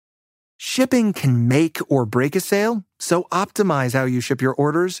Shipping can make or break a sale, so optimize how you ship your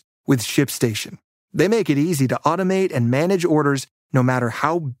orders with ShipStation. They make it easy to automate and manage orders no matter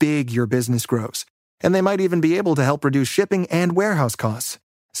how big your business grows. And they might even be able to help reduce shipping and warehouse costs.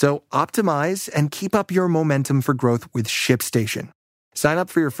 So optimize and keep up your momentum for growth with ShipStation. Sign up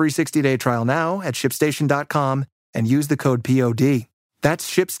for your free 60-day trial now at ShipStation.com and use the code POD.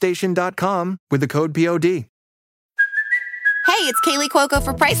 That's ShipStation.com with the code POD. Hey, it's Kaylee Cuoco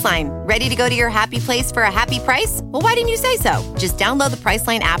for Priceline. Ready to go to your happy place for a happy price? Well, why didn't you say so? Just download the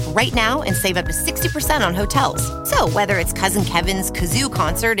Priceline app right now and save up to 60% on hotels. So whether it's Cousin Kevin's Kazoo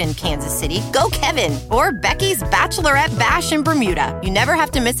Concert in Kansas City, go Kevin, or Becky's Bachelorette Bash in Bermuda, you never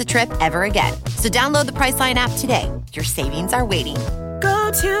have to miss a trip ever again. So download the Priceline app today. Your savings are waiting.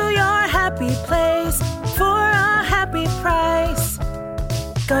 Go to your happy place for a happy price.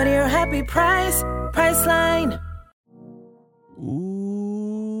 Go to your happy price, Priceline.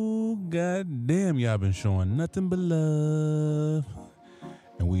 Ooh, goddamn, y'all been showing nothing but love.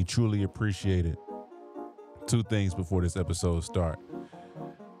 And we truly appreciate it. Two things before this episode start.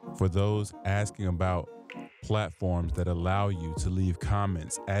 For those asking about platforms that allow you to leave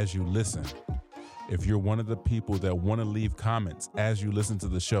comments as you listen, if you're one of the people that want to leave comments as you listen to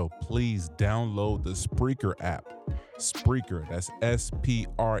the show, please download the Spreaker app. Spreaker, that's Spreaker,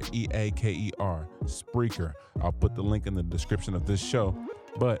 Spreaker. I'll put the link in the description of this show,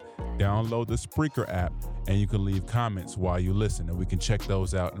 but download the Spreaker app and you can leave comments while you listen, and we can check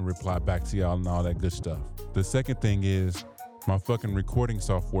those out and reply back to y'all and all that good stuff. The second thing is my fucking recording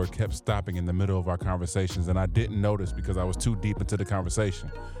software kept stopping in the middle of our conversations, and I didn't notice because I was too deep into the conversation.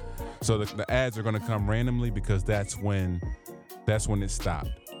 So the ads are going to come randomly because that's when it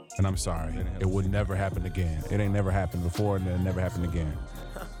stopped. And I'm sorry. It would never happen again. It ain't never happened before, and it'll never happen again.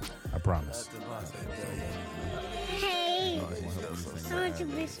 I promise. Hey, I want to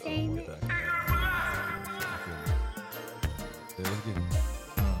be famous.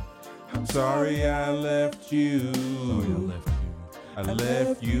 I'm sorry I left you. I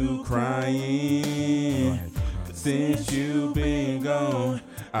left you crying. Since you've been gone,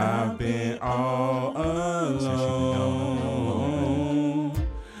 I've been all alone.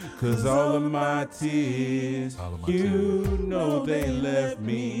 'Cause all of my tears, you know they left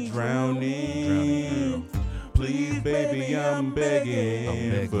me drowning. Please, baby, I'm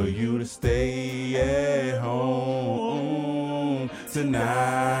begging for you to stay at home tonight.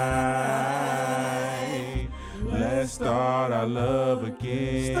 Let's start our love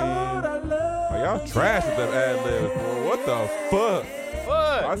again. Oh, y'all trash with that ad lib, bro. What the fuck?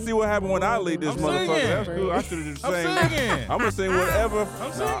 What? I see what happened when I lead this motherfucker. Singing. That's cool. I should have just sang. I'm singing. I'm gonna sing whatever.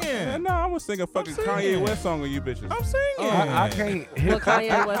 I'm singing. No, I'm gonna sing a fucking Kanye West song on you bitches. I'm singing. I can't hear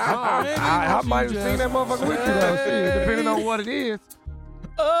Kanye West song? I might have seen that motherfucker with you though. Shit, depending on what it is.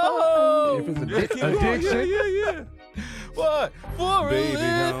 Oh. If it's Yeah, addiction. yeah. What? For Baby, a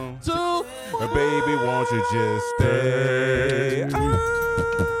no. little Baby, won't you just stay?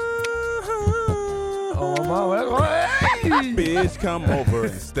 Oh my, Bitch, come over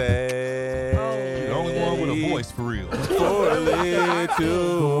and stay. The only one with a voice for real. For a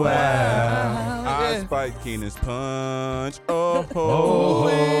little while, I spike Keenan's punch.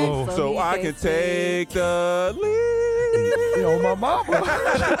 Oh, so I can take the lead. Yo, my mama.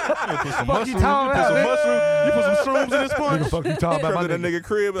 You put some mushrooms. You put some shrooms in this punch. Fuck you talking about? Come to the nigga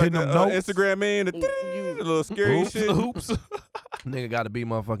crib like hitting the them notes. Instagram man, the little scary shit. Hoops. Nigga got to be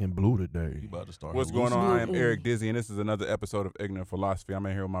motherfucking blue today. You about to start. What's going on? I am Eric Dizzy, and this is another episode of Ignorant Philosophy. I'm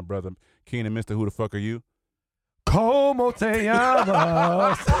in here with my brother Keenan. Mr. Who the fuck are you? Como te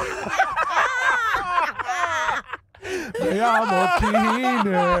llamas? Me llamo Keenan.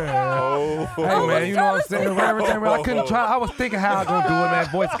 Hey man, you know what I'm saying? Everything, I couldn't try. I was thinking how I was gonna do it, man.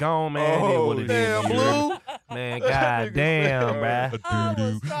 Voice gone, man. It is what it is. Damn, Blue. Man, goddamn, bruh. I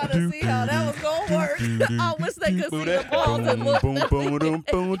was trying to see how that was going to work. I wish they could see the balls and look.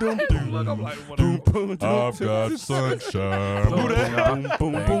 I've got sunshine.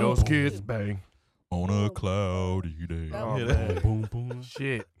 Bang those kids, bang. On a cloudy day. Oh, man.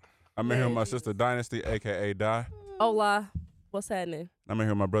 Shit. I'm in here with my sister Dynasty, a.k.a. Die. Hola. What's happening? I'm in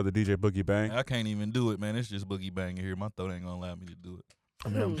here with my brother DJ Boogie Bang. I can't even do it, man. It's just Boogie Bang in here. My throat ain't gonna allow me to do it.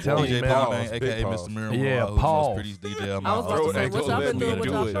 I'm telling you, DJ man. Boogie Pause, Bang, big aka pause. Mr. Miracle. Yeah, who's pause. most prettiest DJ. I'm I was about to say, what y'all been doing with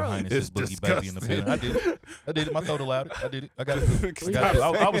y'all throat? It's Boogie Baby in the building. I did it. My throat allowed it. I did it. I got it.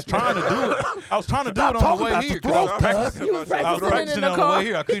 I was trying to do it. I was trying to do it on the way here. I was practicing on the way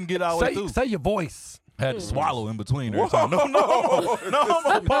here. I couldn't get all the way through. Say your voice. I had to swallow in between every time. No,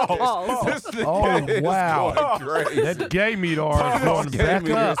 pause. Oh, wow. Great. That gay meat are going back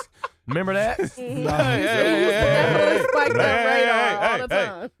up. Remember that? Definitely spike that radar all the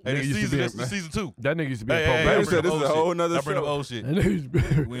time. Hey, Nigga used to this be- season 2. That nigga used to be Hey, a hey, probation. hey, This is a whole nother Y'all bring up show. old shit. That nigga used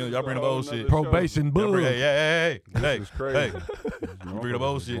to be Y'all bring up old shit. probation Y'all bug. hey, This is crazy. bring up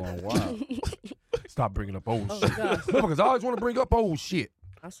old shit. Going wild. Stop bringing up old Oh, shit. gosh. Motherfuckers always want to bring up old shit.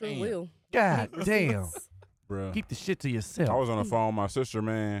 I sure Damn. will. God damn. Bruh. Keep the shit to I yourself. was on the phone with my sister,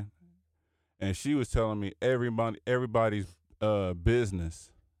 man, and she was telling me everybody's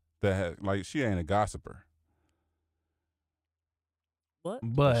business that had, like, she ain't a gossiper. What?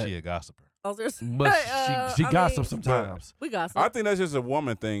 But She a gossiper. I was just, but she I gossips mean, sometimes. We gossip. I think that's just a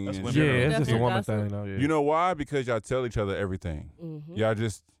woman thing. That's in women. Yeah, general. it's just a Definitely woman gossip. thing though. Yeah. You know why? Because y'all tell each other everything. Mhm. Y'all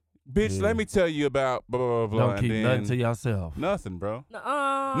just, bitch, Yeah. let me tell you about blah, blah, blah, blah. don't and keep then nothing to yourself. nothing, bro. Niggas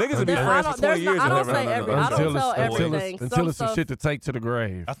Niggas will be friends for 20 years I and don't never say know every. nothing. I don't Until tell it's everything. until it's some stuff, shit to take to the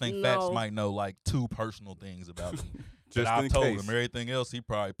grave. I think No. Fats might know like 2 personal things about me. Just I've in told case. him everything else he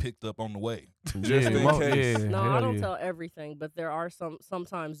probably picked up on the way. Just in case. Yeah, No, hell I don't yeah. tell everything, but there are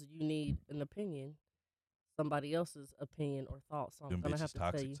sometimes you need an opinion, somebody else's opinion or thoughts. So I'm Them gonna have bitches to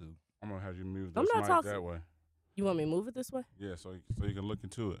tell toxic you. too. I'm going to have you move I'm this not mic toxic. that way. You want me to move it this way? Yeah, so you can look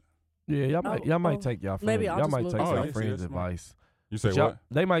into it. Yeah, y'all might oh, take y'all friends. maybe I'll y'all just might move take it. y'all Oh, yeah, see, friends' that's smart. advice. You say But y'all- what?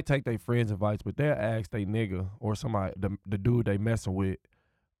 They might take their friends' advice, but they'll ask they nigga or somebody, the dude they messing with,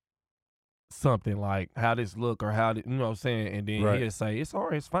 something like how this look or how this, you know what I'm saying, and then Right. he'll say it's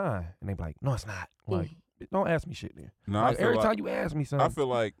alright, it's fine, and they be like, no, it's not. Like, don't ask me shit then. No, Like, I feel every like, time you ask me I something, feel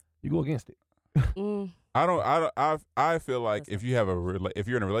like you go against it. Mm. I feel like if you have if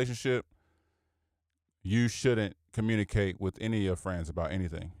you're in a relationship, you shouldn't communicate with any of your friends about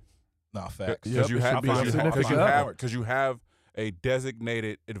anything. Nah, facts. Yep, you it have should be a significant other. because you have a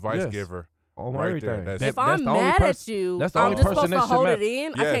designated advice Yes. giver. On Right everything. there, that's- If That's I'm the only mad pers- at you, that's the I'm only just person supposed that to should hold matter. it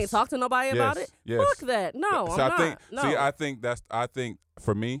in. I Yes. can't talk to nobody about it. Yes. Fuck that. No, So I'm I not. think No. see I think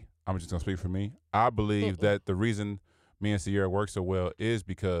for me, I'm just gonna speak for me. I believe that the reason me and Sierra work so well is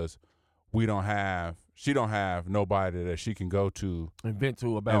because she don't have nobody that she can go to And vent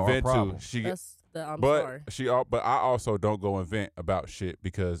to about and our vent to. problem. I'm but sorry. but I also don't go and vent about shit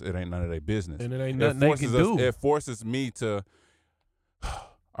because it ain't none of their business. And it ain't nothing they can do. It forces me to,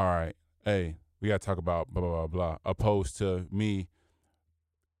 all right, hey, we got to talk about blah, blah, blah, blah, opposed to me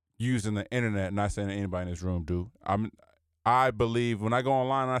using the internet, not saying that anybody in this room do. I believe when I go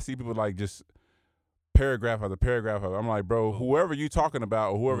online and I see people like just paragraph after paragraph, I'm like, bro, whoever you talking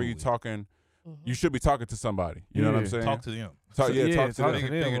about or whoever you talking, you should be talking to somebody. You know what I'm Yeah. saying? Talk to them. Talk to them. Figure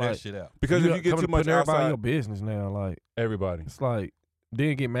them, that like, shit out. Because if you get too much putting everybody in outside, your business now, like everybody. it's like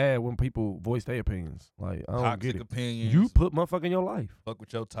then get mad when people voice their opinions. Like I don't Toxic get it. opinions. You put motherfucker in your life. Fuck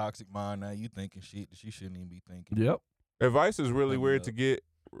with your toxic mind. Now you thinking shit that you shouldn't even be thinking. Yep. Advice is really Bring it weird up. to get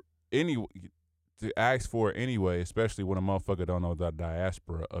to ask for anyway, especially when a motherfucker don't know the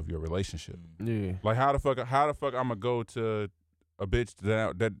diaspora of your relationship. Yeah. Like how the fuck I'm gonna go to a bitch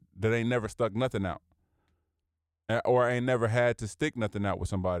that ain't never stuck nothing out, or ain't never had to stick nothing out with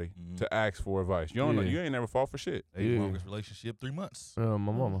somebody to ask for advice. You don't know. Yeah. You ain't never fought for shit Hey, Yeah. longest relationship 3 months. My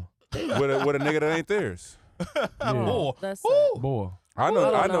mama. with a nigga that ain't theirs. Yeah. Oh, That's Boy. I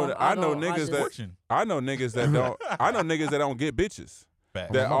know don't know. niggas just- that fortune. I know niggas that don't I know niggas that don't get bitches.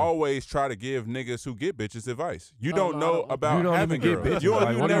 Facts. That always try to give niggas who get bitches advice. You Oh, don't no, I know don't. about You don't having even get girls. bitches. You,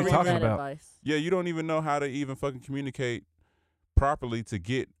 Like, you what are you never talking even, about? Advice. Yeah, you don't even know how to even fucking communicate properly to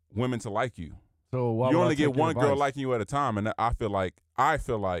get women to like you. So why You would I only take get your one girl advice? liking you at a time, and I feel like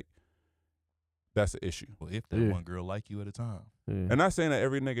that's an issue. Well, if that Yeah. one girl like you at a time. Yeah. And not saying that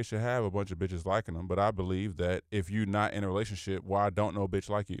every nigga should have a bunch of bitches liking them, but I believe that if you're not in a relationship, why don't no bitch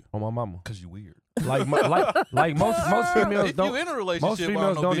like you? On my mama. Cause you weird. Like most females If don't. you in a relationship, Most why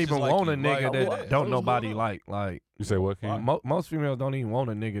females no don't bitches even like want you? a nigga Like, that what? don't What's nobody going on? like. You say what, King? Most females don't even want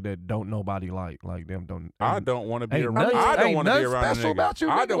a nigga that don't nobody like them. Don't. I don't want to be ain't around. nothing- I don't ain't want to be nothing around a special nigga. about you,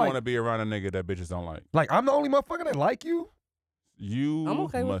 I nigga, don't like- want to be around a nigga that bitches don't like. Like I'm the only motherfucker that like you. You I'm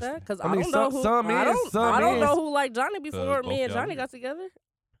okay with must. that because I I, mean, don't know some- who. some I is, don't, some I don't is. know who liked Johnny before both me and y'all Johnny do. got together.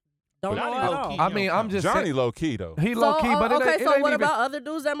 Don't But know Johnny at low-key. all. I mean, I'm just Johnny saying, low key though. he low key, but okay, it so ain't what even. about other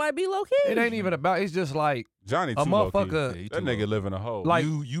dudes that might be low key? It ain't even about. It's just like Johnny a too low key. motherfucker. Yeah, he That too nigga low. live in a hole. Like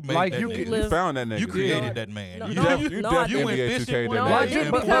you made like that you nigga. could- you found that nigga. You created Yeah. that man. No, you no, def- no, I you didn't. went NBA fishing 2K one that day man. Like,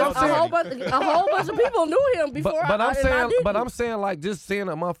 and but pulled I'm out saying- a whole bunch of people knew him before. But I'm and I saying, didn't. I'm saying, like, just seeing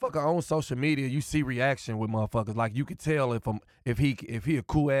a motherfucker on social media, you see reaction with motherfuckers. Like, you could tell if he a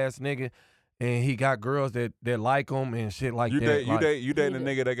cool ass nigga, and he got girls that like him and shit like You that. date like, you dating a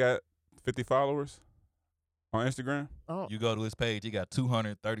nigga that got 50 followers? On Instagram? Oh. You go to his page, he got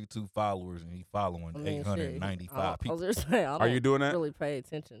 232 followers, and he following 895 people. I was just saying, Are you doing that? Really pay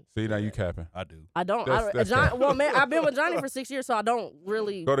attention. See, now you capping. I do. I don't. That's John, well, man, I've been with Johnny for 6 years, so I don't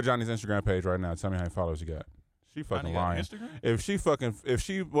really. Go to Johnny's Instagram page right now. Tell me how many followers you got. She fucking lying. If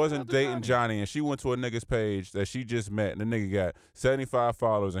she wasn't dating Johnny and she went to a nigga's page that she just met and the nigga got 75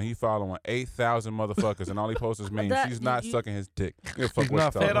 followers and he following 8,000 motherfuckers and all he posts is memes, she's not sucking his dick. She's not fucking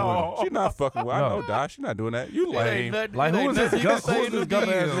with She's not fucking with. I know, Dog. She's not doing that. You lame. Like who is this dumb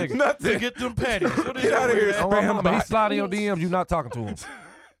ass nigga? Nothing. To get them panties. Get out of here, spam bot. He's sliding your DMs. You not talking to him.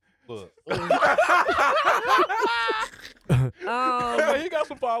 Look. He got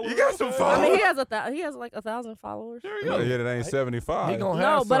some followers. You got some followers. I mean, he has like 1,000 followers. Yeah, that ain't 75. He gonna No,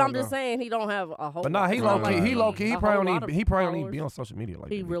 have but some, I'm just though. saying he don't have a whole. But nah, he lot. low key. He low key. He A probably whole don't lot need. of He probably don't need to followers. be on social media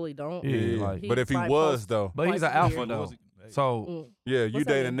like He that. really don't. Yeah, like. But if he probably was posts though, But he's twice an a alpha year. though. So yeah, you What's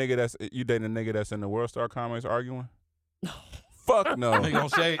that dating a mean? nigga that's in the World Star comments arguing? Fuck no. They gonna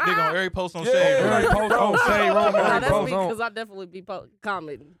shade. They gonna every post on Yeah. shade. every post on shade room, Nah, every that's post me on. because I definitely be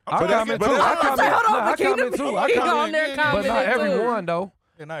commenting. I comment too. but- I comment. Hold on, Nah, I but keep comment the- too. I he comment. on there But commenting not too. everyone though.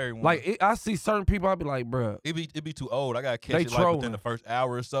 Yeah, not everyone. Like I see certain people, I be like, bruh. it be too old. I gotta catch They it like trolling. within the first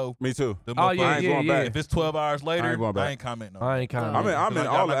hour or so. Me too. Them Oh, yeah, motherfuckers- I ain't going yeah. back. If it's 12 hours later, I ain't going back. I ain't commenting on I it. ain't kind I'm in Cause all y'all the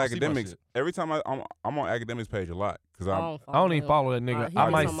not gonna see my academics. shit. Every time I'm on academics page a lot because Oh, I'm. I don't even follow that nigga. He I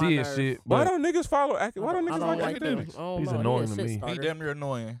gets might on my see his nerves. shit, Why but don't niggas follow? Why don't I niggas don't like like them. academics? I don't He's know. annoying He a to me. shit He starter. damn near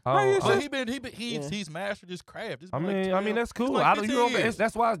annoying. I don't- But Yeah. he's mastered his craft. It's I been mean, like I mean 12 that's cool. it's like I don't, you 15 don't, years.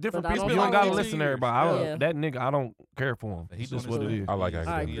 that's why it's different But I people. don't You don't like gotta it. listen to everybody. I don't, Yeah. That nigga, I don't care for him. He's It's just doing what it his is. I like I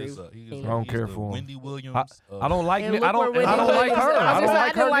academics. agree. I don't care for him. Wendy Williams. I don't like. And I look don't. where I don't Wendy like her. Williams is. I don't I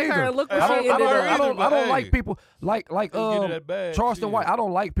like didn't her like her, neither. and look where I she don't. ended up. I don't Hey. like people like Get into that bag, Charleston shit. White. I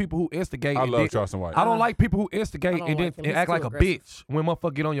don't like people who instigate. I and love then- Charleston White. I don't like people who instigate I don't and then like him. and He's act too like a aggressive. bitch when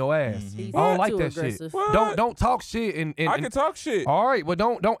motherfucker get on your ass. He's I don't too like that aggressive. shit. What? Don't talk shit and I can talk shit, all right, but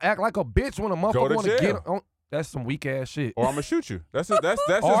don't act like a bitch when a Go motherfucker to want to jail. get on. That's some weak ass shit. or I'm gonna shoot you. That's All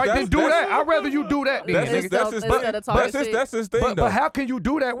right, then do that. I'd rather you do that than That's nigga. his. That's his. Instead of talking That's his thing. But though. how can you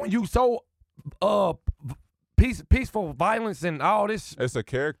do that when you so peaceful violence and all this? It's a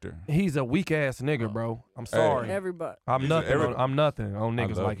character. He's a weak ass nigga, bro. I'm sorry. Everybody. I'm He's nothing. every- I'm nothing on I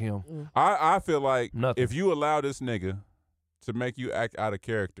niggas love like it. him. I feel like Nothing. if you allow this nigga to make you act out of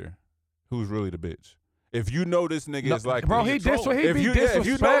character, who's really the bitch? If you know this nigga No, is like bro, this. he If be you- yeah, if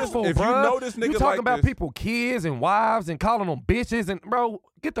you know this- disrespectful, if you bro. know this nigga you talking like about this- people, kids and wives, and calling them bitches, and bro,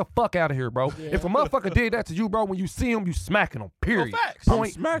 get the fuck out of here, bro. Yeah. If a motherfucker did that to you, bro, when you see him, you smacking him. Period. facts. Point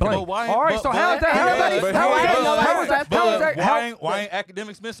I'm smacking blank. him. But why- All right, but- so but- how's that? How's but- that? but- How but- is but- that? but- How is that? Why ain't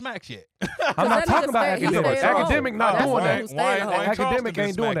academics been smacked yet? I'm not that talking nigga about stay- he academic. stay at home. Academic not That's doing why that. he stay at home. Academic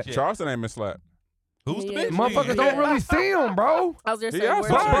ain't doing that. Charleston ain't been slapped. Who's the Yeah. bitch? Motherfuckers don't really see him, bro. I was just He saying,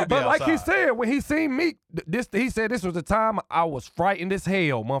 outside. where's But, Be like he outside. said, when he seen me, he said this was the time I was frightened as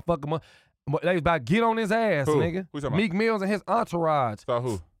hell, motherfucker. They was about to get on his ass, Who? nigga. Who you talking Meek Mills and his entourage. Saw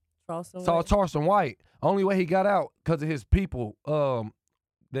who? Charleston Saw White? Charleston White. Only way he got out because of his people.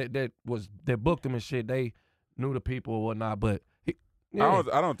 That booked him and shit. They knew the people or whatnot, but yeah.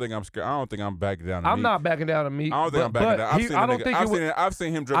 I don't think I'm scared. I don't think I'm backing down. To I'm Meek. not backing down to Meek. I don't think I'm backing down. I've seen I the don't nigga- think I've it was. seen it- I've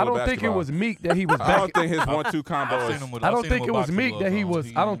seen him dribble I don't think it basketball. was Meek that he was I backing. don't think his 1-2 combo I've is. seen him with- I I've don't seen think him it with was boxing Meek that he gloves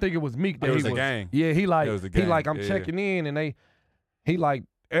was. on. I don't think it was Meek that It was he the was. gang. Yeah, he like It was the he gang. like I'm Yeah. checking in and he like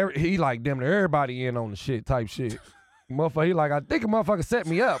damn near everybody in on the shit type shit. Motherfucker, he like I think a motherfucker set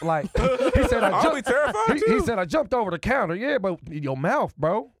me up. Like he said I I'll be terrified he too. said I jumped over the counter. Yeah, but your mouth,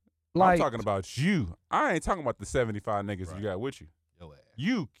 bro. Like I'm talking about you. I ain't talking about the 75 niggas you got with you. Yo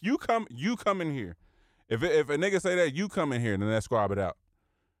ass. You come in here. If a nigga say that, you come in here and then let's squab it out.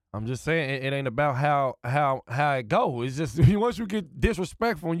 I'm just saying it ain't about how it go. It's just once you get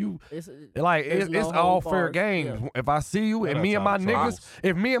disrespectful, you It's it's no all hold fair bars. games. Yeah. If I see you and Shout me out and my to niggas,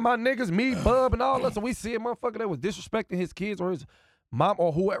 if me and my niggas, me, Bub, and all that, so we see a motherfucker that was disrespecting his kids or his mom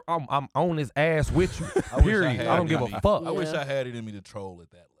or whoever, I'm on his ass with you. I wish I Period. had I don't it give in a me. fuck. I wish Yeah. I had it in me to troll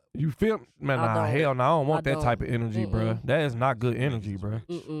at that level. You feel, man? I Nah, don't. hell no. I don't want I that don't. type of energy, bruh. That is not good energy, bruh.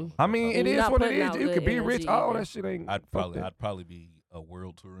 Mm-mm. I mean, it You're is not what it putting is. out You good could be rich. energy All either. that shit ain't. I'd fuck that. probably be a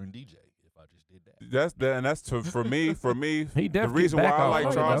world touring DJ if I just did that. That's for me. He the definitely reason why back I off like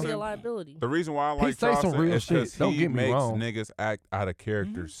of it, though. Be a Charleston. liability. The reason why I He like say some Charleston real is shit. because Don't he get me makes wrong. niggas act out of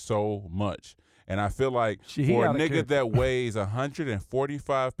character so much. And I feel like Shit, he for a out of nigga character. that weighs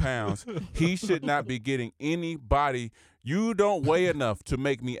 145 pounds, he should not be getting anybody You don't weigh enough to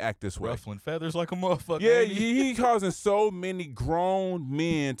make me act this way. Ruffling feathers like a motherfucker. Yeah, ain't he? he causing so many grown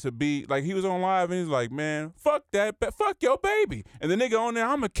men to be like, he was on live and he's like, man, fuck that, fuck your baby. And the nigga on there,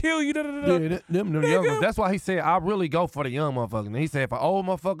 I'm gonna kill you. Da, da, da, da. Yeah, them youngers. That's why he said I really go for the young motherfuckers. And he said if an old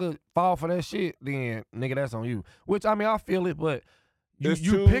motherfucker fall for that shit, then nigga, that's on you. Which I mean, I feel it, but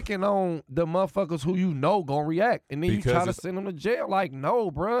you picking on the motherfuckers who you know gonna react, and then you try to send them to jail. Like, no,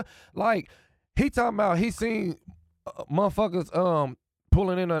 bruh. Like, he talking about he seen motherfuckers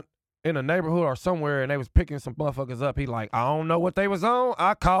pulling in a neighborhood or somewhere, and they was picking some motherfuckers up. He like, I don't know what they was on.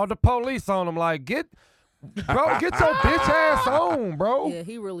 I called the police on them. Like, get your bitch ass on, bro. Yeah,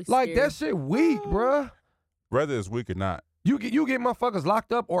 he really like scared. that shit weak, bruh. Whether it's weak or not. You get motherfuckers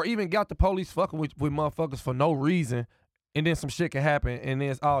locked up, or even got the police fucking with motherfuckers for no reason, and then some shit can happen, and then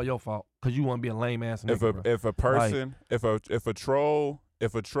it's all your fault because you want to be a lame ass nigga. If a person, like,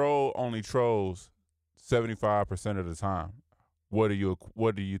 if a troll only trolls 75% of the time, what do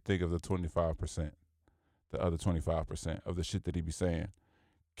you think of the 25%, the other 25% of the shit that he be saying?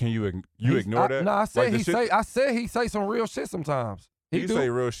 Can you ignore that? No, I said like he say some real shit sometimes. He say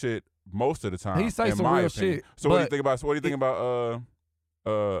real shit most of the time. He say in some my real opinion. shit. So what do you think about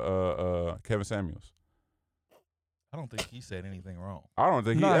Kevin Samuels? I don't think he said anything wrong. I don't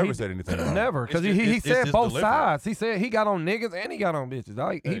think he ever said anything wrong. Never, because he said both deliberate. sides. He said he got on niggas and he got on bitches.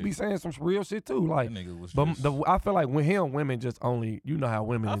 Like, he be saying some real shit too. Like, That nigga was but just, I feel like with him, women just only, you know how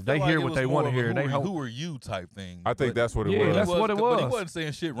women I is. feel They like hear it what was they more want to of a hear. who are you type thing. I think that's what it Yeah, was. that's what it was. But he wasn't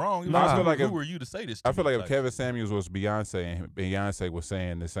saying shit wrong. He Nah. was I feel like, like who are you to say this to I feel me like if type Kevin shit. Samuels was Beyonce and Beyonce was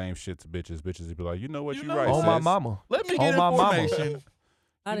saying the same shit to bitches would be like, you know what, you right, On my sis. mama. Let me On get my mama. information.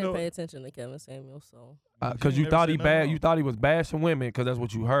 I You didn't know- pay attention to Kevin Samuels, so Because you never thought said he nothing bad. wrong. You thought he was bashing women because that's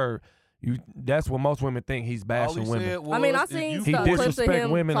what you heard. That's what most women think. He's All bashing he women. said was, I mean, I if seen you He stuff, clips of disrespect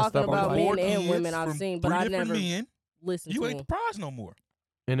him women and talking stuff like about that. men four and kids women I've from seen, but three I different never men, listened you to ain't the him. prize no more.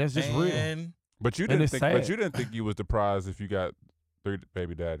 And that's just real. And But you And didn't it's think. sad. But you didn't think you was the prize if you got 3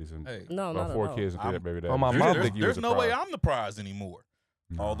 baby daddies and hey, No, or not at 4 all. kids and 3 I'm- baby daddies. on my You mama. didn't think you was there's the no way prize. I'm the prize anymore.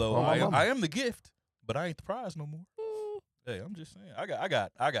 No. Although On my mama. I am the gift, but I ain't the prize no more. Hey, I'm just saying.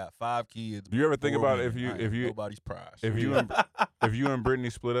 I got 5 kids. Do you ever think 4 about women. I if ain't you nobody's prize. if you and if you and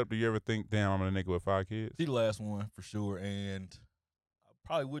Brittany split up? Do you ever think, damn, I'm a nigga with 5 kids? She the last one for sure, and I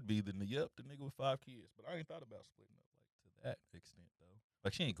probably would be the nigga with 5 kids. But I ain't thought about splitting up like to that extent though.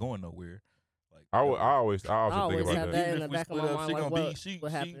 Like she ain't going nowhere. Like I always I think always about have that. that Even in the if we back of split my up, mind. she Like, gonna what, be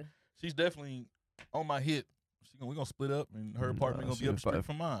what happened? she's definitely on my hip. We gonna split up, and her apartment Nah, gonna be up the shit, street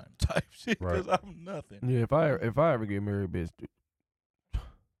from mine. Type shit, Right. because I'm nothing. Yeah, if I ever get married, bitch,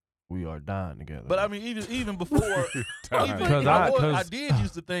 we are dying together. But I mean, even before, Dying. Because I did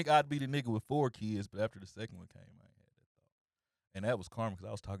used to think I'd be the nigga with 4 kids, but after the second one came, I ain't had that thought. And that was karma because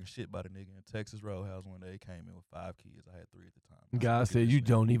I was talking shit about a nigga in Texas Roadhouse one day. He came in with 5 kids. I had 3 at the time. I God "Look at said, this you nigga."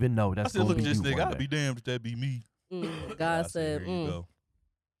 don't even know. I That's said, gonna look be at this you nigga. one I'd day. be damned if that be me. God said, here you go.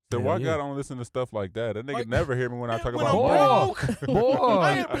 So Hell why yeah. God don't listen to stuff like that? That nigga Like- never hear me when I talk When about I'm money.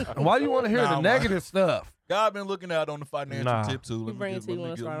 broke. Boy, why you want to hear Nah, the man. negative stuff? God been looking out on the financial Nah. tip too. He Let me bring it give, to you let when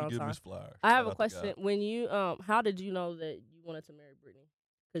me it's give, right let me on give time. Miss Flyer. I have Shout a out to question. God. When you how did you know that you wanted to marry Brittany?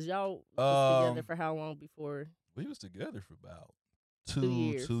 Because y'all was together Um, for how long before? We was together for about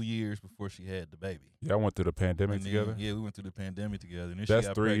 2 2 years before she had the baby. Y'all went through the pandemic And then, together. Yeah, we went through the pandemic together. And then That's she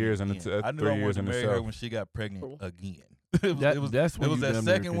got 3 years in pregnant the- again. that's I knew 3 I wanted years to in marry her itself. when she got pregnant Cool. again. That's when it was you that damn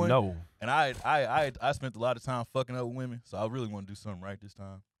near second can one. know. And I spent a lot of time fucking up with women, so I really want to do something right this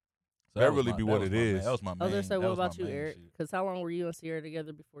time. So That was really my- be that what was it my main- is. That was my I main. was gonna say, that what was my about you, main Eric? shit. Because how long were you and Sierra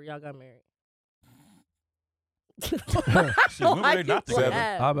together before y'all got married? Shit, when were Why they not you together?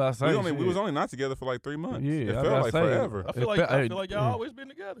 laugh? I about to say we was only not together for like 3 months. Yeah, it I felt about like to say, forever. I feel like y'all always been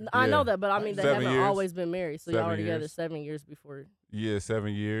together. I know Yeah. that, but I mean, they 7 haven't years. always been married. So y'all 7 were together years. 7 years before. Yeah,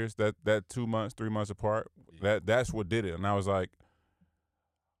 7 years. That 2 months, 3 months apart. That's what did it. And I was like,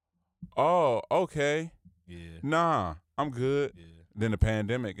 oh, okay, Yeah, nah, I'm good. yeah. Then the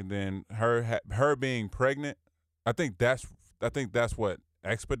pandemic, and then her being pregnant. I think that's what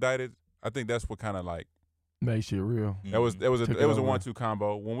expedited. I think that's what kind of like make shit real. that was Mhm. it was Took a it over. 1-2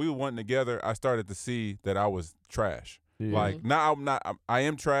 combo. When we went together, I started to see that I was trash. Yeah. Like now I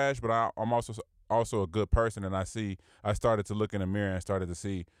am trash, but I'm also a good person, and I started to look in the mirror and started to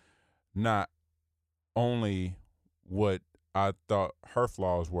see not only what I thought her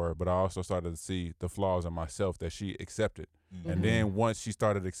flaws were, but I also started to see the flaws in myself that she accepted. Mhm. And then once she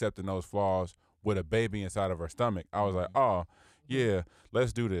started accepting those flaws with a baby inside of her stomach, I was like, oh yeah,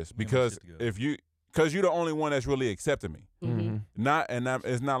 let's do this. Man, let's Because get together. because you're the only one that's really accepting me. Mhm.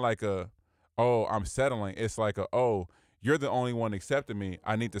 It's not like oh, I'm settling. It's like oh, you're the only one accepting me.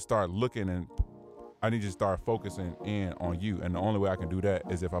 I need to start looking and I need you to start focusing in on you. And the only way I can do that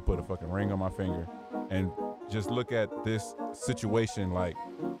is if I put a fucking ring on my finger and just look at this situation like,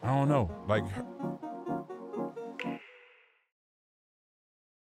 I don't know, like.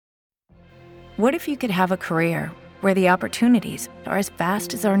 What if you could have a career where the opportunities are as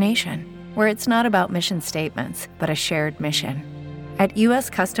vast as our nation, where it's not about mission statements, but a shared mission? At U.S.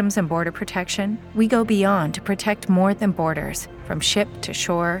 Customs and Border Protection, we go beyond to protect more than borders. From ship to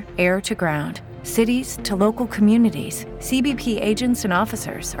shore, air to ground, cities to local communities, CBP agents and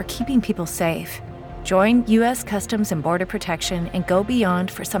officers are keeping people safe. Join U.S. Customs and Border Protection and go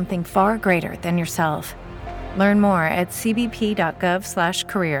beyond for something far greater than yourself. Learn more at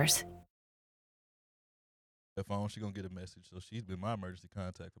cbp.gov/careers. Her phone, she gonna get a message. So she's been my emergency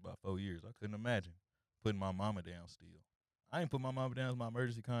contact for about 4 years. I couldn't imagine putting my mama down still. I ain't put my mama down as my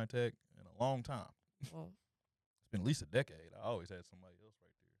emergency contact in a long time. Well, It's been at least a decade. I always had somebody else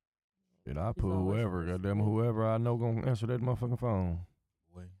right there. Shit, I put whoever, goddamn whoever I know gonna answer that motherfucking phone.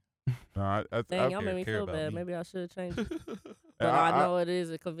 Boy. No, dang, y'all made me care feel about bad. me. Maybe I should change it. But I know it is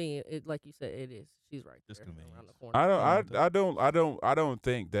a convenient. It, like you said, it is. She's right Just there convenience. around the corner. I don't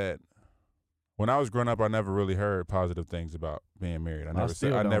think that when I was growing up, I never really heard positive things about being married. I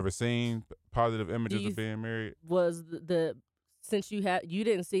never seen positive images of being married. Was the since you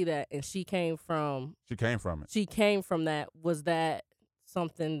didn't see that, and she came from it. She came from that. Was that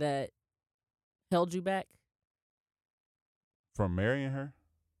something that held you back From marrying her?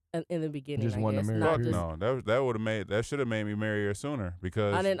 in the beginning? Just I wanted to guess. marry Not her. just- No, that should have made me marry her sooner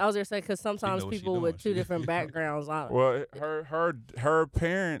because I was gonna say because sometimes know what she people doing. with two different backgrounds. well, her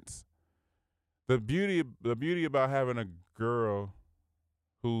parents. The beauty about having a girl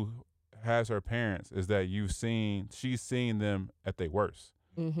who has her parents is that she's seen them at their worst.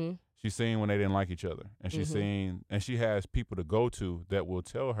 Mm-hmm. She's seen when they didn't like each other, and she's seen, and she has people to go to that will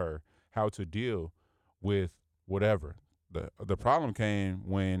tell her how to deal with whatever. The problem came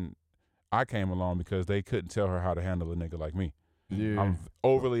when I came along because they couldn't tell her how to handle a nigga like me. Yeah. I'm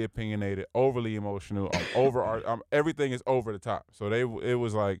overly opinionated, overly emotional. Everything is over the top. So it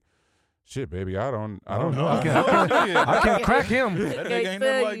was like, shit, baby, I don't know. I can't crack him. That nigga ain't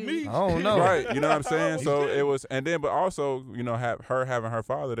nothing like me. I don't know. Right, you know what I'm saying? So it was, and then, but also, having her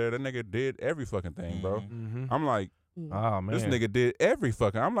father there, that nigga did every fucking thing, bro. Mm-hmm. I'm like, Oh man, this nigga did every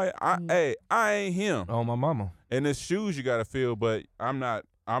fucking. I'm like, I ain't him. Oh my mama. And there's shoes you gotta feel, but I'm not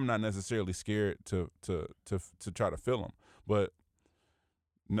necessarily scared to try to fill them. But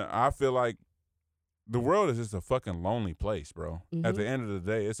no, I feel like the world is just a fucking lonely place, bro. Mm-hmm. At the end of the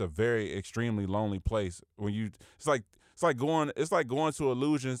day, it's a very extremely lonely place. It's like going to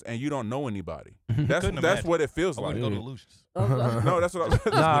Illusions and you don't know anybody. That's what it feels I like. wouldn't go to Illusions. No, that's what I'm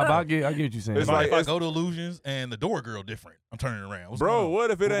Nah, but I get what you're saying. It's If like I go to Illusions and the door girl different, I'm turning around. What's bro, going on?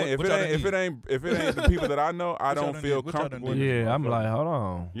 what if it ain't What y'all if it ain't the people that I know, I What y'all don't done feel did? What y'all done comfortable. did? Yeah, I'm like, hold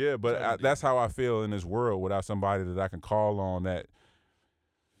on. Yeah, but What y'all did? that's how I feel in this world without somebody that I can call on that.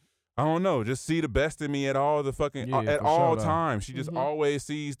 I don't know. Just see the best in me at all the fucking Yeah, at for all sure, though. times. She just always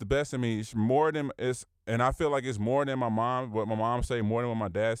sees the best in me. It's more than and I feel like it's more than my mom. What my mom say, more than what my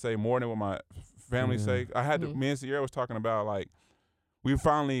dad say, more than what my family say. I had to. Me and Sierra was talking about like I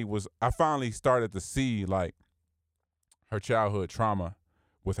finally started to see like her childhood trauma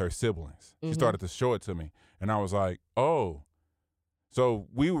with her siblings. She started to show it to me, and I was like, oh, so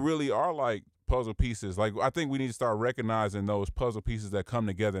we really are like puzzle pieces. Like I think we need to start recognizing those puzzle pieces that come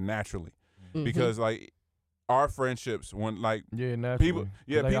together naturally, because like our friendships when like naturally.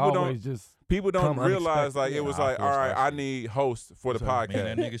 people don't realize like unexpected. it was Yeah, I like all forced right, that I shit. need hosts for the podcast.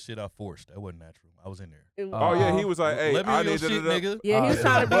 Man, that nigga shit I forced. That wasn't natural. I was in there. Oh yeah, he was like, hey, Let me I know your need shit, nigga. Yeah, he was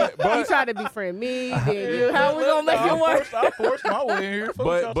trying to be. He tried to befriend me. Then you, how we gonna make it work? I forced my way in here.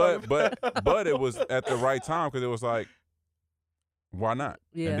 But it was at the right time because it was like, why not?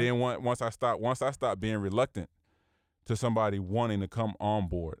 Yeah. And then once I stopped being reluctant to somebody wanting to come on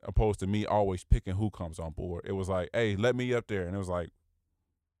board, opposed to me always picking who comes on board, it was like, hey, let me up there, and it was like,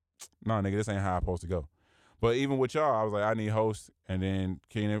 nah, nigga, this ain't how I'm supposed to go. But even with y'all, I was like, I need hosts, and then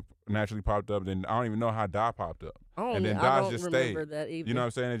Keenan naturally popped up. Then I don't even know how Di popped up, and then I Di don't just remember stayed. that either. You know what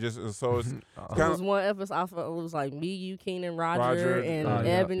I'm saying? It just so it's It kind was of one episode. I felt it was like me, you, Keenan, Roger, Roger, and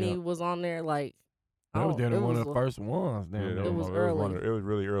yeah, Ebony yeah. was on there. Like That was it one of the was- first ones. Damn, Yeah, It was one early. of- it was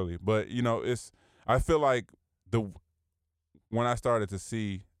really early. But I feel like when I started to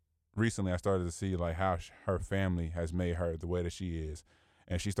see recently, I started to see like how her family has made her the way that she is,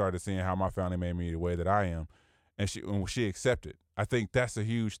 and she started seeing how my family made me the way that I am, and she accepted. I think that's a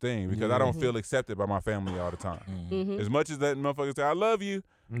huge thing because I don't feel accepted by my family all the time. Mhm. As much as that motherfucker say I love you,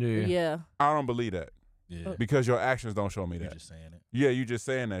 Yeah. Yeah. I don't believe that. Yeah. Because your actions don't show me that. You're just saying it. Yeah, you just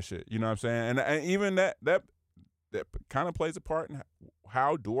saying that shit. You know what I'm saying? And even that kind of plays a part in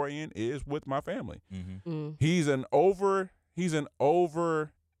how Dorian is with my family. Mm. He's an over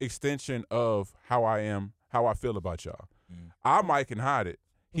extension of how I am, how I feel about y'all. I might can hide it.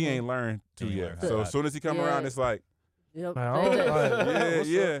 He ain't learned to yet. So as soon as he come around, it's like, yep.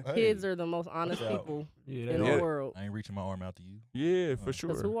 yeah. Kids are the most honest people in the world. I ain't reaching my arm out to you. Yeah, for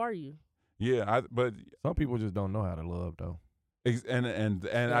sure. Because who are you? Yeah, but some people just don't know how to love though. And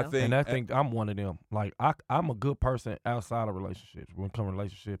I think I'm one of them. Like I'm a good person outside of relationships. When it comes to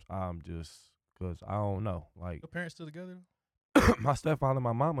relationships, I'm just because I don't know. Like your parents still together? My stepfather and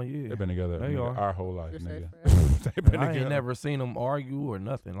my mama, yeah, they've been together. They are our whole life, nigga. They've been together. I ain't never seen them argue or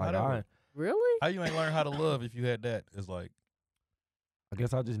nothing. Like really? How you ain't learn how to love if you had that? It's like, I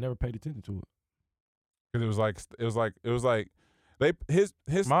guess I just never paid attention to it. Because it was like. They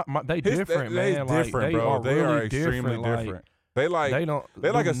different, man. They different, bro. They are extremely different. They like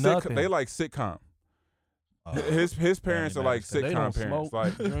sitcom. His parents are like sitcom parents. Smoke,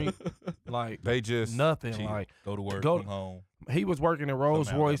 like drink, like they just nothing. Cheat. Like go to work, come home. He was working at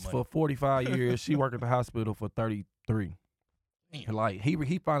Rolls Royce for 45 years. She worked at the hospital for 33. Like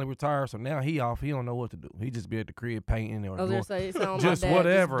he finally retired, so now he off. He don't know what to do. He just be at the crib painting or just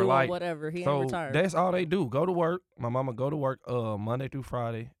whatever. Just like whatever. He so ain't retired. That's all they do. Go to work. My mama go to work Monday through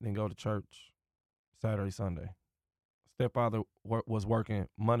Friday, then go to church Saturday, Sunday. Stepfather was working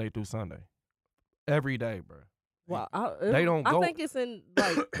Monday through Sunday, every day, bro. Well, they don't. I think it's in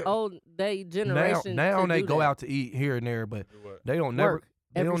like old day generation. Now they go out to eat here and there, but they don't never.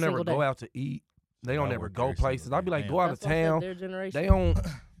 They don't never go out to eat. They don't ever go places. I'd be like, go out of town. They don't.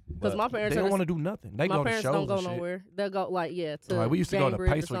 Because my parents they don't want to do nothing. They go to shows. My parents don't go nowhere. They'll go to we used to go to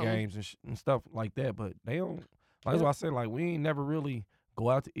Pacer games and stuff like that, but they don't. Like that's why I said like we ain't never really go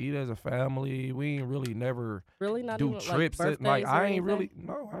out to eat as a family. We ain't really never not do even, trips. Like I ain't really.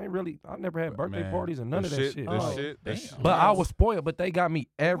 I never had birthday parties and none of that shit. But I was spoiled. But they got me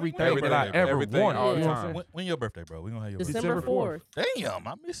everything that I ever wanted. You know what I'm saying? When your birthday, bro? We gonna have your December 4th. Damn,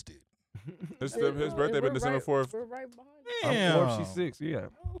 I missed it. His birthday been December 4th. We're right behind. Damn. She's 6, yeah.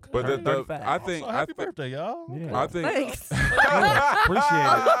 Okay. But I think happy birthday, y'all. Yeah. I think Thanks.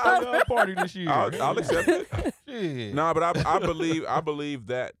 Appreciate it. Party this year. I'll accept it. Shit. No, but I believe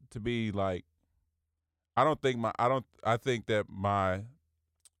that to be like. I think that my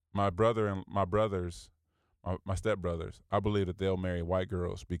brother and my brothers, my stepbrothers, I believe that they'll marry white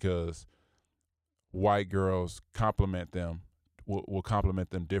girls because white girls compliment them. Will compliment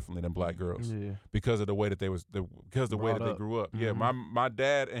them differently than black girls because of the way that they grew up. Yeah, my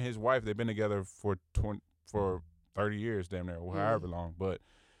dad and his wife, they've been together for 30 years, damn near, or however long. But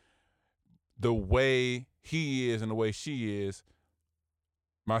the way he is and the way she is,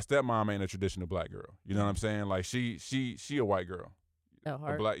 my stepmom ain't a traditional black girl. You know what I'm saying? Like she a white girl. At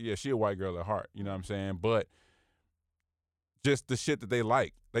heart. She a white girl at heart. You know what I'm saying? But just the shit that they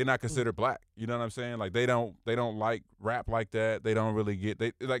like, they not considered black. You know what I'm saying? Like they don't like rap like that. They don't really get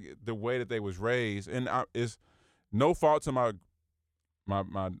like the way that they was raised. And it's no fault to my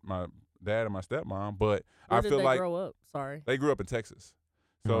dad and my stepmom, but Where I feel did like they grow up? Sorry. They grew up in Texas.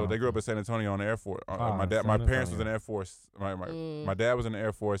 So they grew up in San Antonio on the Air Force. My parents was in the Air Force. My dad was in the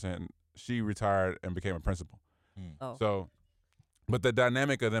Air Force, and she retired and became a principal. So, but the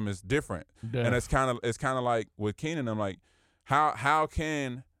dynamic of them is different, and it's kind of like with Keenan. I'm like, how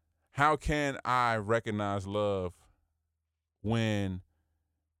can I recognize love when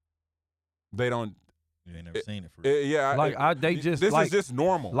they don't? You ain't never seen it for real. This is just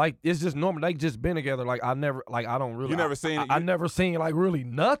normal. Like it's just normal. They just been together. Like I don't really. You never seen it. I never seen like really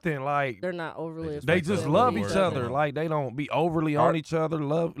nothing. Like they're not overly. They just love each other. Like they don't be overly on each other.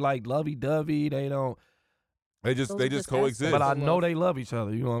 Love like lovey dovey. They don't. They just coexist. But I know they love each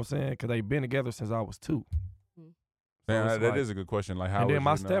other. You know what I'm saying? Because they've been together since I was 2. Man, that is a good question. Like how? And then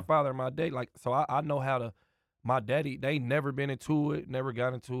my stepfather and my dad, like, so I know how to. My daddy, they never been into it, never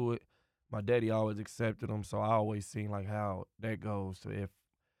got into it. My daddy always accepted them, so I always seen like how that goes. So if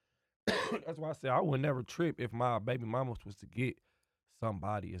that's why I said I would never trip if my baby mama was to get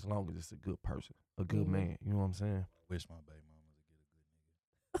somebody, as long as it's a good person, a good man. You know what I'm saying? I wish my baby mama would get a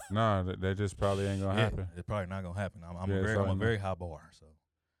good nigga. Nah, that just probably ain't gonna happen. It's probably not gonna happen. I'm a very high bar, so.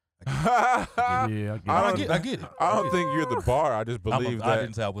 I get it. I don't think you're the bar. I just believe that. I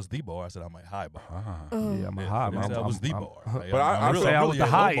didn't say I was the bar. I said I'm a high bar. Yeah, I'm a high bar. I was the bar. But I say I was the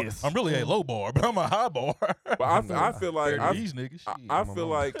highest. I'm really a low bar, but I'm a high bar. But I feel like these niggas. I feel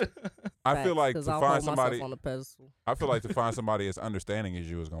like to find somebody on the pedestal. I feel like to find somebody as understanding as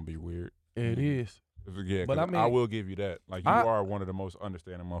you is gonna be weird. It is. Yeah, but I will give you that. Like, you are one of the most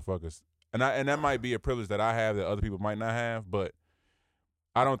understanding motherfuckers. And that might be a privilege that I have that other people might not have, but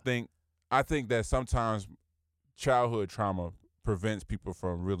I think that sometimes childhood trauma prevents people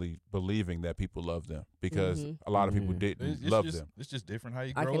from really believing that people love them because a lot of people didn't love them. It's just different how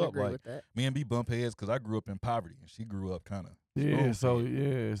you grow I can up. agree Like with that. me and B bump heads because I grew up in poverty and she grew up kind of it's different.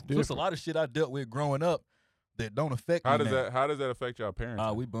 So it's a lot of shit I dealt with growing up that don't affect me. How does that affect y'all parents?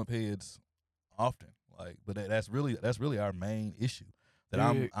 We bump heads often, like, but that's really our main issue. That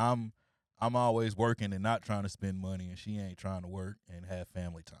I'm always working and not trying to spend money, and she ain't trying to work and have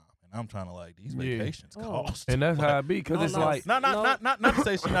family time. And I'm trying to like these vacations cost, and that's how it be because it's like not to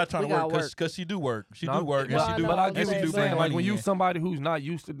say she's not trying to work because she do work, and she do work. But I get what you're saying. Like when you in. somebody who's not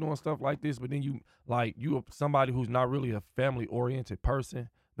used to doing stuff like this, but then you somebody who's not really a family oriented person.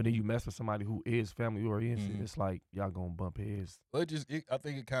 But then you mess with somebody who is family oriented, it's like y'all gonna bump heads. Well, I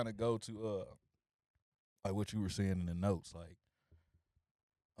think it kind of go to like what you were saying in the notes. Like,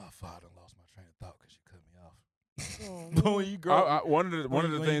 oh, Father lost my train of thought because you cut me off. But when you grow, one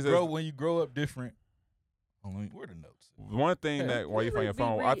of the things when you grow up different. Where are the notes? One thing that while you find your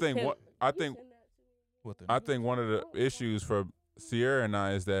phone, I think one of the issues for Sierra and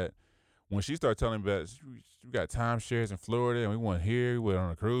I is that when she started telling me about we got timeshares in Florida and we went here, we went on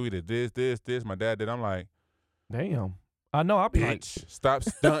a cruise, we did this. My dad did. I'm like, damn. I know. I be like, stop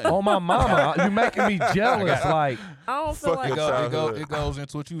stunting. Oh my mama, you making me jealous. Like, I don't feel like it goes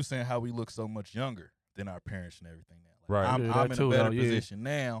into what you were saying, how we look so much younger than our parents and everything now. Like, right. I'm in a better position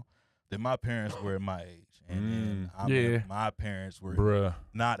now than my parents were at my age. And then my parents were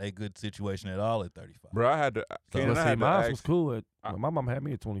not a good situation at all at 35. Bro, I had to. Mine was cool. My mom had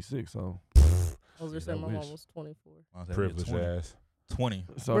me at 26, so. I was just saying my mom was 24. Privileged ass. 20.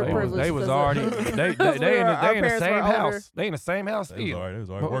 So they was already they in the same house. They in the same house still. They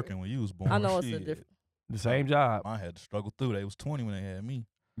was already working when you was born. I know it's a different. The same job. I had to struggle through. They was 20 when they had me.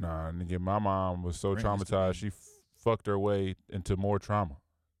 Nah, nigga, my mom was so traumatized. She fucked her way into more trauma.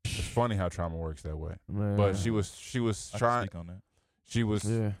 It's funny how trauma works that way. Man. But she was trying. On that. She was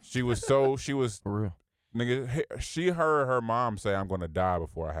for real. Nigga, she heard her mom say, "I'm gonna die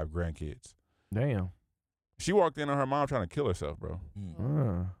before I have grandkids." Damn. She walked in on her mom trying to kill herself, bro.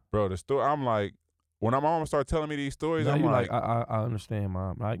 Bro, the story. I'm like, when my mom started telling me these stories, now I'm like, I understand,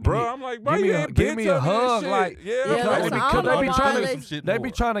 mom. Like, bro, I'm like, bro, give me a hug, like, because they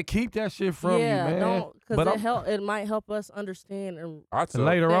be trying to keep that shit from you, man. Because it might help us understand and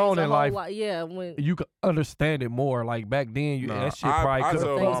later on in life, when you can understand it more. Like back then, that shit probably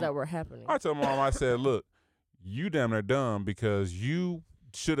could things that were happening. I told mom, I said, look, you damn near dumb because you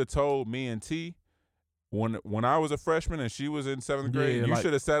should have told me and T. When I was a freshman and she was in 7th grade, you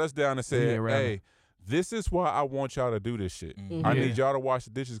should have sat us down and said, hey, this is why I want y'all to do this shit. I need y'all to wash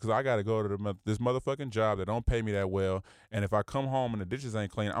the dishes because I got to go to this motherfucking job that don't pay me that well. And if I come home and the dishes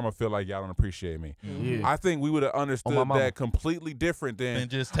ain't clean, I'm going to feel like y'all don't appreciate me. I think we would have understood that completely different than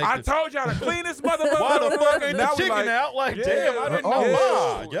just I told y'all to clean this motherfucker. Ain't the chicken out? Like, damn, I didn't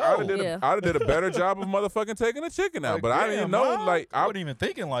know. I'd have did a better job of motherfucking taking the chicken out. But I didn't even know. Like, I wasn't even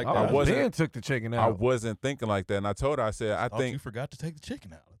thinking like that. I wasn't took the chicken out. I wasn't thinking like that. And I told her, I said, I think you forgot to take the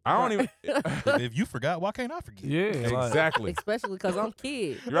chicken out. I don't even. If you forgot, why can't I forget? Yeah, exactly. Especially because I'm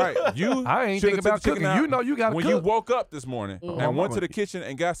kid. Right. I ain't thinking about cooking. You know you got to cook. When you woke up this morning and went to the kitchen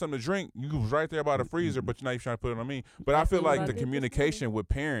and got something to drink, you was right there by the freezer, but you're not trying to put it on me. But I feel like the communication with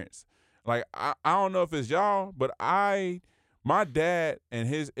parents, like I don't know if it's y'all, but my dad and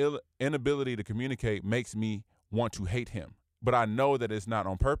his inability to communicate makes me want to hate him. But I know that it's not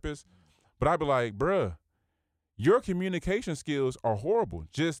on purpose. But I'd be like, bruh, your communication skills are horrible.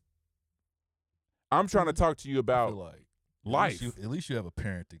 I'm trying to talk to you about life. At least you have a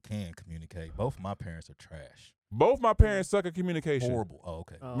parent that can communicate. Both of my parents are trash. Both my parents suck at communication. Horrible. Oh,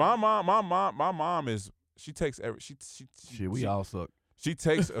 okay. My mom is. She takes every. We all suck. She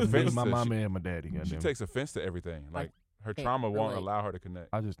takes offense. My mom and my daddy. She takes offense to everything. Like her trauma won't allow her to connect.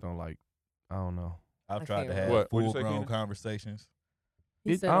 I just don't like. I don't know. I've tried to have full-grown conversations.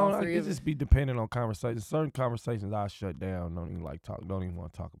 It just be dependent on conversations. Certain conversations I shut down. Don't even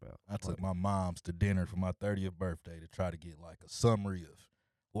want to talk about. I took my mom's to dinner for my 30th birthday to try to get like a summary of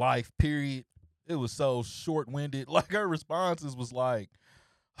life. Period. It was so short-winded. Like her responses was like,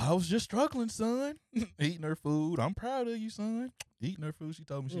 "I was just struggling, son. Eating her food. I'm proud of you, son. Eating her food." She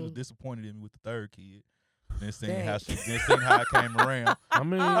told me she was disappointed in me with the third kid. Then seeing how it came around. I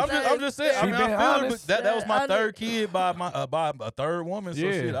mean, I'm just saying. I feel that was my third kid by a third woman. So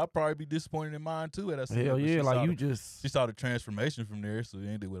shit, I'd probably be disappointed in mine too. Hell yeah, like she saw the transformation from there. So it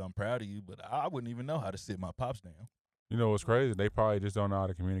ended with "I'm proud of you," but I wouldn't even know how to sit my pops down. You know what's crazy? They probably just don't know how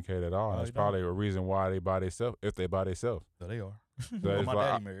to communicate at all. No, That's they don't. probably a reason why they by themselves, if they by themselves. So they are. That Well, is my why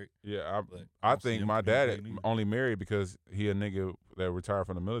daddy married. Yeah, But I don't see think him my dad communicating either. only married because he a nigga that retired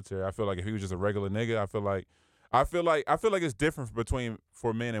from the military. I feel like if he was just a regular nigga, I feel like it's different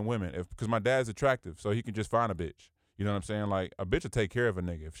for men and women. Because my dad's attractive, so he can just find a bitch. You know what I'm saying? Like a bitch will take care of a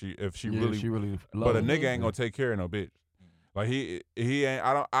nigga if she really. But a nigga ain't gonna take care of no bitch. Like he ain't.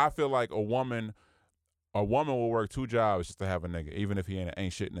 I feel like a woman will work 2 jobs just to have a nigga, even if he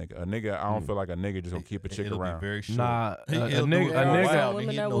ain't shit nigga. A nigga, I don't feel like a nigga just gonna keep a chick It'll around. Be very short. Nah, a He'll do nigga, it for a while, women then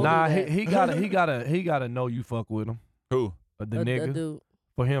that he'll will know. do that. he gotta know you fuck with him. Who? The A nigga dude.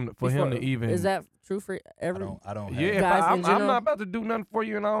 for him to even. Is that true for every? I don't. Yeah, have if Guys in I'm general? not about to do nothing for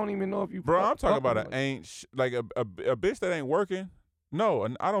you, and I don't even know if you. Bro, I'm talking about it. a bitch that ain't working. No,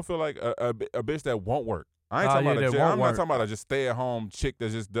 and I don't feel like a bitch that won't work. I ain't talking about that I'm won't not work. talking about a just stay at home chick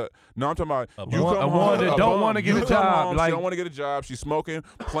that's just. No, I'm talking about A you bum. come A home. one that a don't bum. wanna get You a come job, home, like- she don't want to get a job. She's smoking,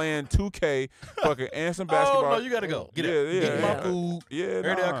 playing 2K, fucking and some Oh basketball. no, you gotta go. Get Yeah, out. yeah, Get my yeah. food. Yeah,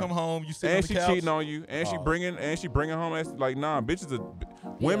 Every day I nah. come home, you sit And on she the couch. cheating on you, and she Oh. bringing home like bitches.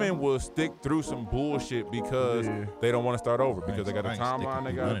 Women will stick through some bullshit because they don't want to start over because they got a I ain't sticking timeline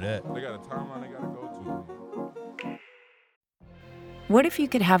they through got. none of that. They got a timeline they got to go to. What if you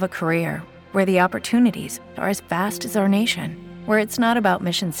could have a career where the opportunities are as vast as our nation, where it's not about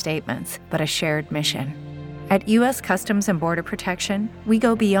mission statements, but a shared mission? At U.S. Customs and Border Protection, we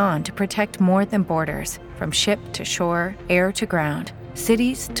go beyond to protect more than borders. From ship to shore, air to ground,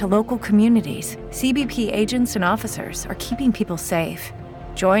 cities to local communities, CBP agents and officers are keeping people safe.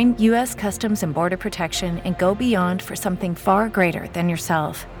 Join U.S. Customs and Border Protection and go beyond for something far greater than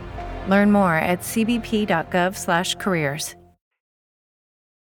yourself. Learn more at cbp.gov/careers.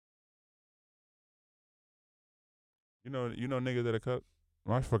 You know niggas that are cut.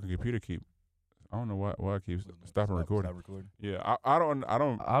 My fucking computer I don't know why it keeps stopping recording. Stop recording. Yeah, I don't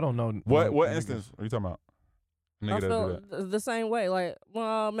know. What niggas. instance are you talking about? I Nigga that do feel that. the same way. Like,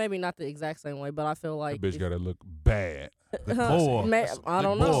 well, maybe not the exact same way, but I feel like That bitch gotta look bad. Boy. I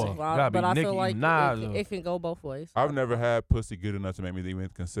don't Boy. know, Gotta be but I Nicki feel like Minaj. it can go both ways. I've never had pussy good enough to make me even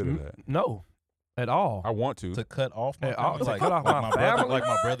consider that. No, at all. I want to. To cut off my Hey, I'll- family? to like, cut off like my my brother, family? like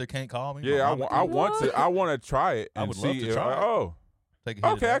my brother can't call me. Yeah, my I mama want can't. to. I want to try it I and would see. love to if try it. Oh, Take a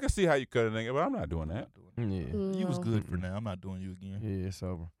hit of okay, I that. can see how you cut a nigga, but I'm not doing that. Yeah. You was good for now. I'm not doing you again. Yeah, it's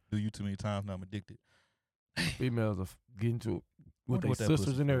over. Do you too many times now I'm addicted. Females are getting to it with Wonder their what that sisters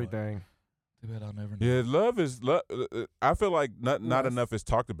pussy and feel like. everything. Too bad I'll never know. Yeah, love is love. I feel like not Yes. enough is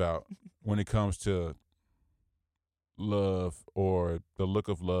talked about when it comes to love or the look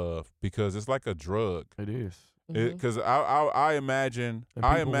of love because it's like a drug. It is. Because I imagine And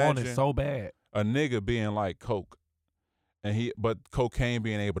I people want it imagine so bad. a nigga being like coke, but cocaine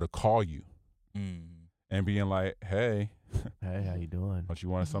being able to call you and being like, hey, Hey, how you doing? don't you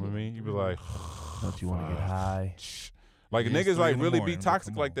want some of me? You be like, Don't you want to get high? like Yeah, it's niggas 3 like in the really morning, be but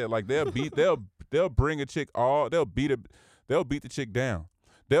toxic come like on. that. Like they'll bring a chick they'll beat the chick down.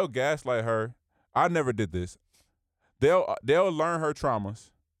 They'll gaslight her. I never did this. They'll learn her traumas,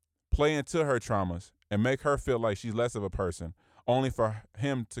 play into her traumas, and make her feel like she's less of a person, only for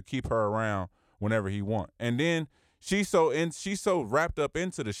him to keep her around whenever he want. And then she's so wrapped up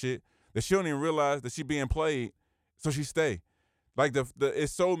into the shit that she don't even realize that she being played, so she stay. Like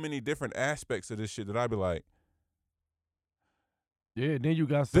it's so many different aspects of this shit that I be like, Yeah, then you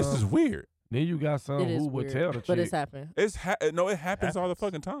got some. this is weird. Then you got some It is who would weird, tell the chick. but it's happened. It happens all the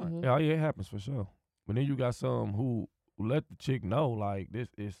fucking time. Mhm. Yeah, yeah, it happens for sure. But then you got some who let the chick know like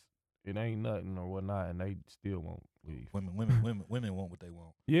it ain't nothing or whatnot, and they still won't leave. Women want what they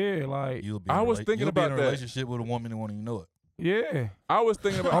want. Yeah, like You'll be I in a was rela- thinking you'll be about in a that. relationship with a woman and won't even know it. yeah, I was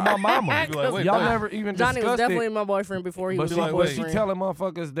thinking about on my mama. You be like, wait, Y'all wait. never even Johnny was discussed definitely it. my boyfriend before he But was she, my like, but wait. she boyfriend. telling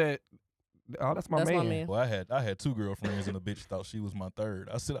motherfuckers that, oh, that's my That's my man. man. Well, I had 2 girlfriends and a bitch thought she was my third.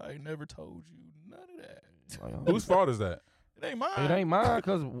 I said I ain't never told you none of that. Like, whose fault is that? It ain't mine. It ain't mine,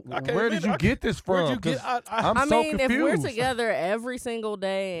 because I can't where admit did you I get this from? Where'd you get? 'Cause I I'm I so mean, confused. if we're together every single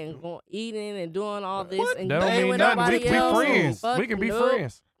day and eating and doing all this What? and That don't staying mean with nothing. nobody We else, friends. fuck We can be nope.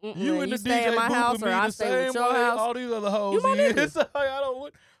 friends. You and you the stay DJ at my booth house with or me I the stay same with your way house. all these other hoes. You my is. nigga. It's like, I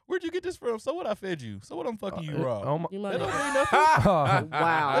don't. Where'd you get this from? So what? I fed you. So what? I'm fucking you raw. Oh my- You my That don't nigga. mean nothing. That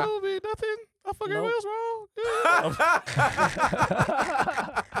Wow. don't mean nothing. I fucking Nope. was wrong.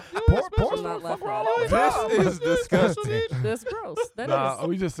 Porn not left wrong. right. This is disgusting. That's gross. That Nah, is.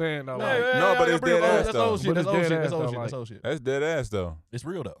 we just saying though. Hey, Like, hey, No, hey, but I it's bring dead up- ass, That's though. old shit. But That's it's old dead shit. ass, That's old though, shit. like- That's old shit. That's dead ass though. It's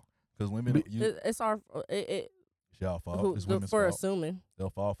real though, because women. It's our. It's y'all fault. Who, It's the, women's for fault. assuming. They'll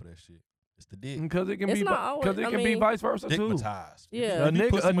fall for that shit. It's the dick. Because it can It's be not always- because it I can be mean, vice versa too. Stigmatized. Yeah. A You nigga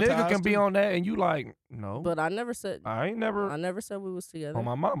pussymatized can be too. on that, and you like no. But I never said. I ain't never I never said we was together. on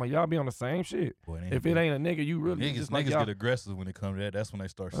my mama. Y'all be on the same shit. Boy, If it ain't a nigga, you really niggas, just like niggas y'all. get aggressive when it comes to that. That's when they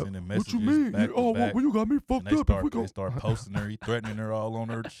start sending What messages. you mean? Back Oh, to back. well, you got me And fucked they up. If we go. start posting her. He threatening her all on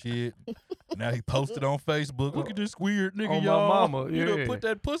her shit. Now he posted on Facebook. Look at this weird nigga, On my y'all. mama, You done yeah. put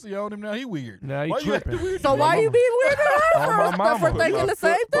that pussy on him. Now he weird. Now he Why you acting tripping. weird? So to why me? you being weird at On my her for mama. thinking the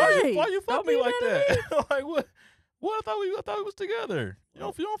same thing? Why you fuck Don't me be like mad at me. that? Like what? What I thought we was together. You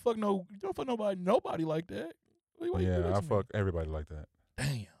don't fuck nobody like that. Why you Yeah, do that I to me? fuck everybody like that. Damn,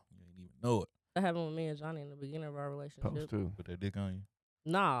 you didn't even know it. That happened with me and Johnny in the beginning of our relationship. Supposed to. Put that dick on you.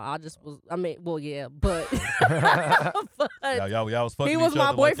 Nah, I just was. I mean, well, yeah, but, but Y'all was fucking he was each my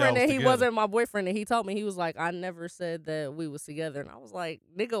other like y'all boyfriend, was and he together. wasn't my boyfriend. And he told me, he was like, I never said that we was together, and I was like,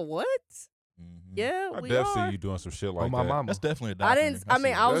 nigga, what? Mhm. Yeah, I we def see are. you doing some shit like On my that. mama. That's definitely a I doctor, didn't. nigga. I mean,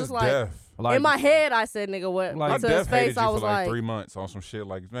 see I it. was That's just like, def. Like, in my head, I said, nigga, what? Like, I But to his def hated face, you I for was like like, 3 months on some shit.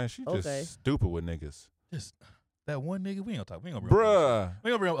 Like, man, she just Okay. stupid with niggas. Just that one nigga. We ain't gonna talk. We ain't gonna bring up old Bruh, shit.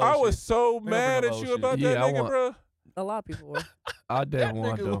 We ain't gonna bring up I old was shit. so gonna mad bring at up you old about shit. that Yeah, I nigga, want- bruh. a lot of people were. I definitely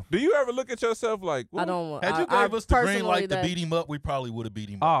want nigga- to. Do you ever look at yourself like, I don't want. Had you I gave us the green personally light to that- beat him up, we probably would have beat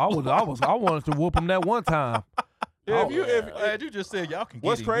him Oh, up. I wanted to whoop him that one time. Yeah, Oh, Had you just said y'all can get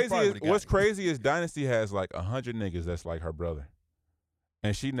what's him, we crazy probably is would've got what's him. crazy is Dynasty has like 100 niggas that's like her brother,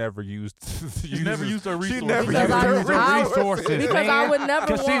 and she never used. She never used her She resources. never Because used I- her I- resources. Because man. I would never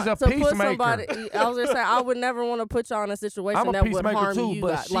 'Cause want she's a to put peacemaker. somebody. I was just saying, I would never want to put y'all in a situation I'm a that would peacemaker harm too, you,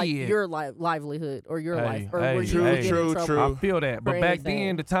 but guys, like shit. your livelihood or your Hey, life, or hey, where you True, would get true, in trouble. true. I feel that, but For back anything.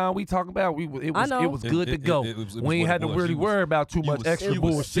 then, the time we talk about, it I know. was good to It- go. it was We what ain't it had to was. really You was- worry about too you much was- extra you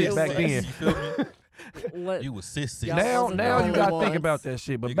was bullshit sis, back sis, then. You feel me? What? You was sis. Y'all Now, wasn't the now you only gotta ones. think about that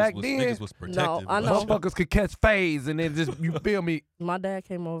shit. But Niggas back was, then, niggas was protective. I know. motherfuckers could catch phase and then just you feel me. My dad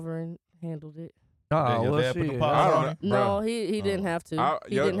came over and handled it. Oh, your well, dad put the shit. paws I on don't you? know. No, Bruh. he didn't have to.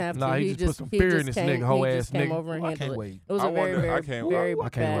 He yo- didn't have to. Nah, he just put some fear in this came, nigga, hoe he ass just came nigga. over and I handled can't it. wait. It was I a very, wonder- I very, can't- very I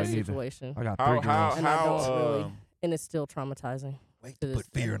can't bad wait either. situation, I got How 3 girls. and I don't really, um, and it's still traumatizing. Wait to to this put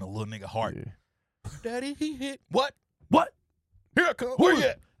fear day. in a little nigga heart. Yeah. Daddy, he hit. What? What? Here I come. Where you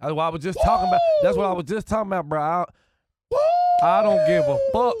at? That's what I was just talking about. That's what I was just talking about, bro. I don't give a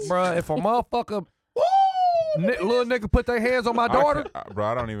fuck, bro. If a motherfucker, little nigga, put their hands on my daughter, bro,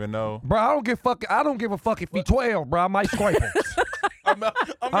 I don't even know. bro, I don't give a fuck if he 12, bro. I might scrape him.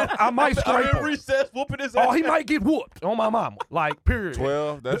 I might I'm scrape in him. recess whooping his ass. Oh, he might get whooped on my mama. Like, period.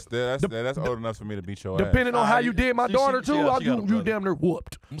 12. That's old enough for me to beat your ass. Depending on how you did my She- daughter she too, got a you brother. damn near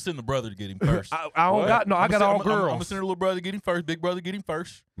whooped. I'm sending the brother to get him first. I don't What? got no. I got all girls. I'm gonna send her little brother to get him first. Big brother get him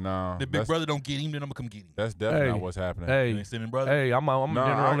first. No, The big brother don't get him, then I'm gonna come get him. That's definitely Hey, not what's happening. You Hey, ain't sending brother. hey, I'm No, dinner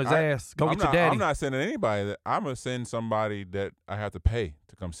on his ass. Go I'm get your not- daddy. I'm not sending anybody. I'm gonna send somebody that I have to pay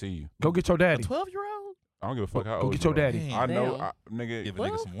to come see you. Go get your daddy. 12-year-old. I don't give a fuck how Go old get you your are. daddy. I know, Damn. nigga. Give a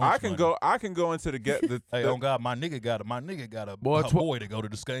nigga some I lunch can money. go. I can go into the Hey, the on God, my nigga got a Boy, boy to go to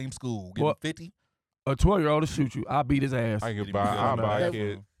the same school. Give him What? 50. A 12-year-old to shoot you. I beat his ass. I can Get buy. him I'll good. buy a That-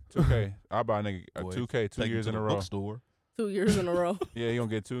 kid 2K. I'll buy a nigga a Boy, 2K 2 Take him years to in the a row. bookstore. 2 years in a row. Yeah, you gonna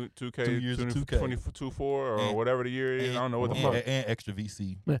get 2K 2 years of 2K. 24 or And- whatever the year is. I don't know what the and, fuck. and extra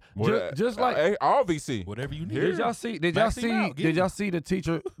VC. Man, What- just like all VC. Whatever you need. Here. did y'all see? Did y'all Max him see? out, get Did him. y'all see the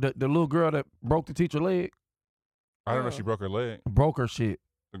teacher? The little girl that broke the teacher leg, I don't know. She broke her leg. broke her shit.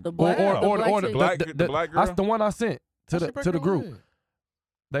 The black, the black chick. the black That's girl? the one I sent to How'd she the break to the her group.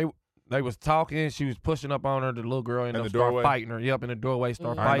 leg? They was talking. She was pushing up on her. The little girl and In them the start doorway? fighting her. Yep, in the doorway,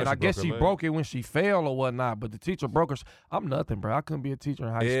 start Mm. I fighting. didn't know I she guess broke she her leg. broke it when she fell or whatnot. But the teacher broke her. I'm nothing, bro. I couldn't be a teacher in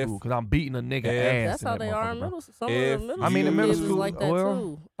high If- school because I'm beating a nigga if- ass. That's in how that they are in motherfucker, bro. middle. Some If of the middle I mean, in school middle kids is school, like that well,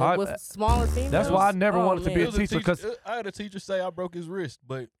 too. I- With smaller females. That's why I never Oh, wanted to be man. a teacher because I had a teacher say I broke his wrist,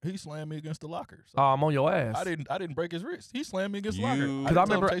 but he slammed me against the locker. So I'm on your ass. I didn't break his wrist. He slammed me against the locker. You- I 'Cause I didn't tell him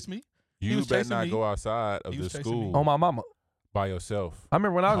remember- to chase me. He You was better chasing not me. go outside of He the was chasing school me. On my mama. by yourself. I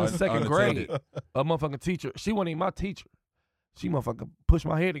remember when I was in Un- second grade, unattended. a motherfucking teacher, she wasn't even my teacher. She motherfucking pushed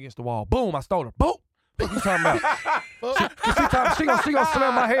my head against the wall. Boom, I stole her. Boom. What you talking about? she gonna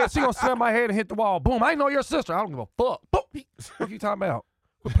slam my head. She gonna slam my head and hit the wall. Boom. I ain't know your sister. I don't give a fuck. Boom. What you talking about?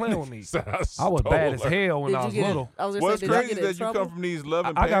 Quit playing with me. I was bad as hell when Did I you was get? little. I was gonna What's say, did crazy you is get in that you trouble? come from these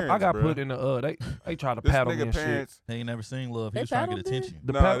loving I parents. got bruh. put in the they tried to This paddle me nigga and shit. parents. He ain't never seen love. He They was trying to get paddled attention.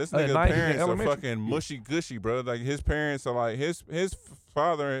 The Nah, pa- this at nigga ninth in parents are elementary. fucking mushy gushy, bro. Like his parents are like his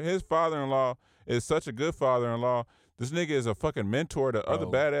father-in-law is such a good father-in-law. This nigga is a fucking mentor to other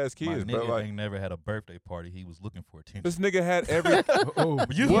badass kids, my bro. nigga Like, ain't never had a birthday party. He was looking for attention. this nigga had every. That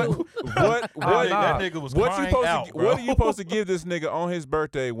nigga was crying out, bro. What are you supposed to give this nigga on his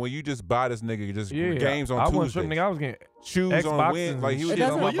birthday when you just buy this nigga just games on I Tuesdays? wasn't sure, nigga. I was getting shoes Xboxes on Win. Like he was It just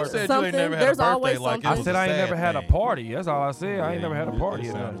doesn't- on my You birthday. said you ain't never had a There's birthday always like it something. was I said a I ain't sad never had a thing. party. That's all I said. I ain't never had a party. It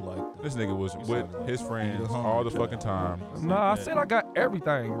or sounded nothing. like This nigga was with his friends hungry all the child. fucking time. Nah, I said I got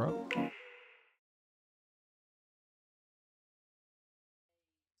everything, bro.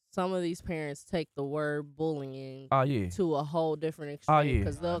 Some of these parents take the word bullying Oh yeah. to a whole different Oh, extreme yeah.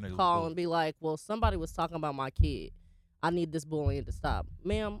 because they'll That nigga call was and be like, well, somebody was talking about my kid. I need this bullying to stop.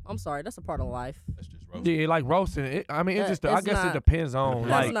 Ma'am, I'm sorry. That's a part of life. That's just roasting. Yeah, like roasting. I mean, it's just. I It's guess it not- depends on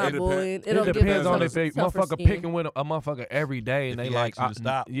That's like. not it bullying. depends- It'll It give depends them on if a motherfucker self-esteem. picking with a motherfucker every day and If they he like, asks you to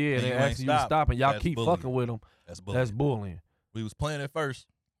stop, yeah, and they you ain't asking you to stop and y'all that's keep bullying. fucking with them. That's bullying. That's bullying. We was playing at first.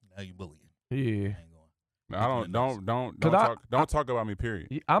 Now you bullying. Yeah. I ain't going. I don't 'Cause don't talk about me.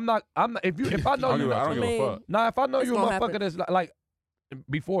 Period. I'm not. If I know I you, don't give a mean, fuck. nah, if I know it's you a gonna motherfucker happen. that's like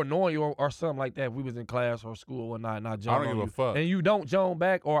before knowing you or something like that, we was in class or school or whatnot, not I John. don't give a fuck. And you don't Joan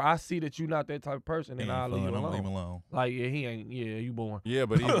back, or I see that you not that type of person, He then ain't I'll leave fun. you I'm gonna leave him alone. alone. Like yeah, he ain't. Yeah, you born. Yeah,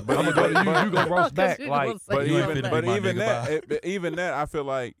 but even, You gonna roast back You like. gonna say but you ain't gonna even finna back. be my even nigga, that even that I feel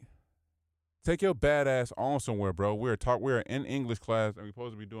like take your badass on somewhere, bro. We're in English class and we're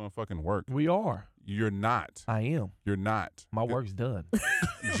supposed to be doing fucking work. We are. You're not. I am. You're not. My work's done.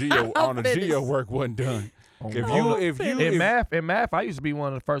 Geo on the finished. Geo work wasn't done. If in math, I used to be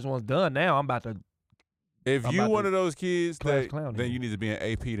one of the first ones done. Now I'm about to. If I'm you about one to of those kids class that clown then here. you need to be an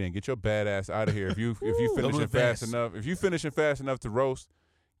AP then. Get your badass out of here. If you Go finishing to fast advance. enough, if you finishing fast enough to roast,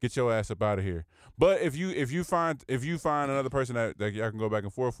 get your ass up out of here. But if you find another person that y'all can go back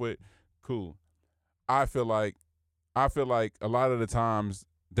and forth with, cool. I feel like a lot of the times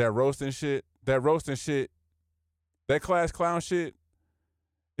that roasting shit, that class clown shit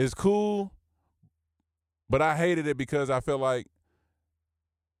is cool, but I hated it because I feel like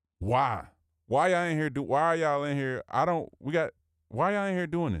why y'all in here why are y'all in here? Why y'all in here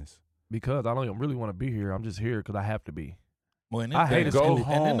doing this? Because I don't really want to be here. I'm just here because I have to be. Well, and I then- hate it. Go and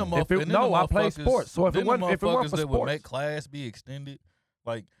then the home. If it- and then the no, I play motherfuckers- sports, so if it then the wasn't- if it weren't motherfuckers for that would sports- make class be extended,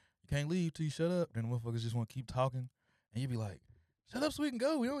 like you can't leave till you shut up. Then the motherfuckers just want to keep talking, and you be like, "Shut up, so we can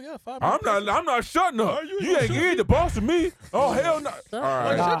go. We only got 5 minutes." I'm not shutting up. Are you You ain't shut the boss of me. Oh hell no. All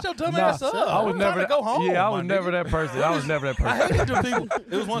Like, right. shut your dumb ass up. I was I'm never trying to go home. Yeah, I was my never nigga. that person. I was never that person. I hated them people.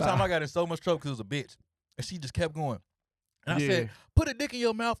 It was one time I got in so much trouble because it was a bitch, and she just kept going. And I said, "Put a dick in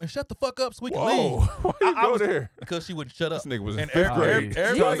your mouth and shut the fuck up so we can Whoa. leave." Why you I go was- there? Because she wouldn't shut up. This nigga was in And fifth grade.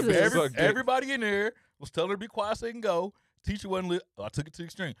 Jesus. everybody in there was telling her to be quiet so they can go. Teacher wasn't I took it to the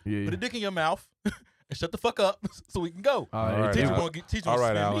extreme. Yeah. Put a dick in your mouth and shut the fuck up so we can go. All right, Teacher Alan. gonna get teacher All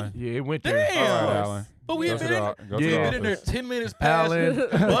gonna right, suspend Alan. me. Yeah, it went there. Damn. All right, Alan. But we Go had to been in, the- go we to had the been in there office. 10 minutes past. Alan.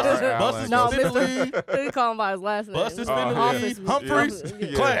 Buses, All right, buses No, Alan. finna leave. They call him by his last name. Buses Oh, finna yeah. leave. Office- Humphreys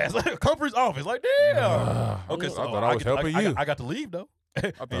yeah. class. Humphrey's office. Like, damn. Okay, so I thought I was helping you. I got to leave though. I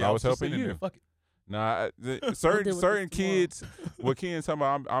thought I was helping you. Fuck it. Nah, deal with certain this kids. What Ken's talking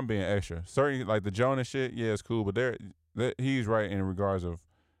about, I'm being extra. Certain like the Jonas shit, yeah, it's cool, but he's right in regards of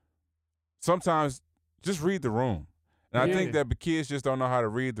sometimes just read the room, and I think that the kids just don't know how to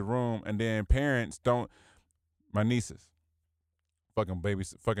read the room, and then parents don't. My nieces, fucking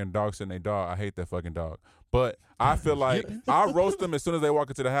babies, fucking dog sitting their dog. I hate that fucking dog, but I feel like I roast them as soon as they walk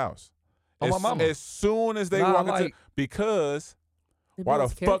into the house. Oh, my mama. As soon as they Nah, walk into like- because. They Why the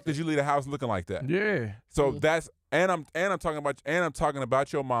build fuck character. did you leave the house looking like that? Yeah. So that's and I'm talking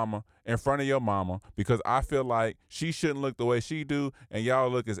about your mama in front of your mama because I feel like she shouldn't look the way she do and y'all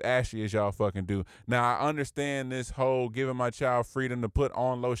look as ashy as y'all fucking do. Now I understand this whole giving my child freedom to put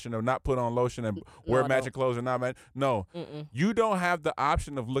on lotion or not put on lotion and wear I matching don't. clothes or not match. No, you don't have the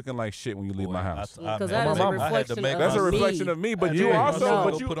option of looking like shit when you leave my house. Because man, that is a I had to reflection make of That's a my- me. reflection of me, but Yeah. you No. also, Go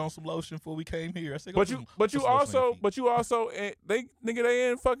but you, put on some lotion before we came here. I said, but you also,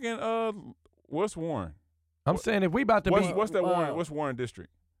 they in fucking what's Warren? I'm saying if we about to be What's that Warren? What's Warren District?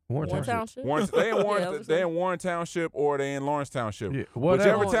 Warren Warren Township. Township. Warren, they in Warren, Yeah, I was they saying. in Warren Township or they in Lawrence Township. Yeah,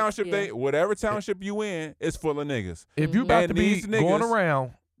 Whichever Lawrence, township yeah. whatever township you in, is full of niggas. If you about And to be these going niggas-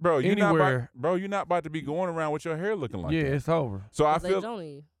 around, Bro, you're Anywhere. not about to be going around with your hair looking like yeah, that. it's over. So I 'Cause they feel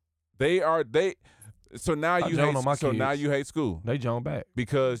don't. so now I you joan hate on my so now kids. you hate school They jump back.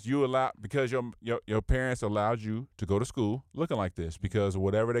 because your parents allowed you to go to school looking like this because of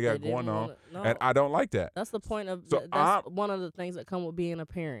whatever they They got didn't going on. wanna- no. And I don't like that. That's the point of So that's one of the things that come with being a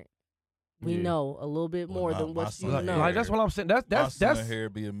parent. We know a little bit more than what you know. Like that's what I'm saying. That's my son hair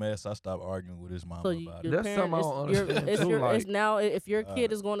be a mess. I stopped arguing with his mom about it. That's something I don't understand. It's now if your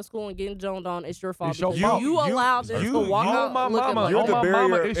kid is going to school and getting joned on, it's your fault. It's your fault. You allowed them to walk out. On my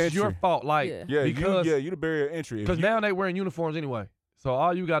mama, it's your fault. Like because you the barrier of entry. Because now they wearing uniforms anyway. So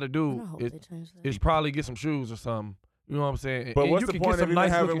all you got to do is probably get some shoes or something. You know what I'm saying? But and what's you the can point get of some nice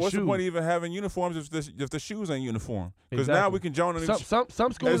having? looking What's shoes. the point of even having uniforms if the shoes ain't uniform? Because Exactly. now we can join them. Some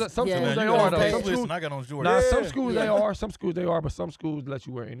schools they are though. Some schools, I got on Jordan. Nah, some schools they are. Some schools they are, but some schools let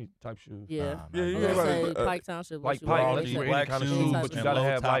you wear any type of shoes. Yeah, Pike Township. Like Pike let you wear any kind of shoes, but you gotta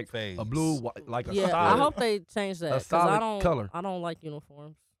have like a blue, like a solid. I hope they change that. A solid color. I don't like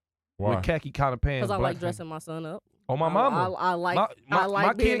uniforms. Why? With khaki kind of pants. Because I like dressing my son up. Oh, my mama. I like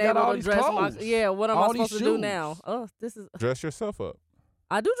my being kid got able all to these dress clothes. what am I All supposed these to do shoes. now? Oh, this is Dress yourself up.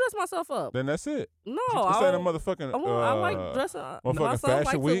 I do dress myself up. Then that's it. No, This ain't a motherfucking. I like dressing. My motherfucking son fashion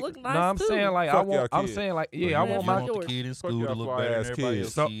likes week. to look nice No, I'm too. saying like Fuck y'all I'm kids. saying like You I want my want the kid in school to look y'all better than fly-ass everybody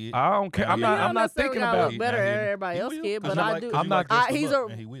kids. else. So I don't care. I'm not thinking about. look better than everybody else kid, but I do. I'm not. He's a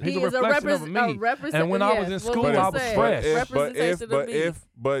He's a reflection of me. And when I was in school, I was fresh.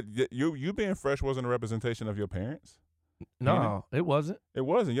 But you being fresh wasn't a representation of your parents. No, it wasn't. It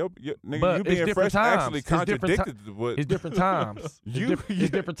wasn't. Your nigga, But you it's being different fresh times. actually It's different contradicted what It's different times. It's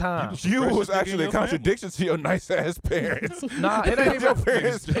different times. You was freshest nigga in actually a your contradiction to your nice ass parents. Nah, it ain't your even.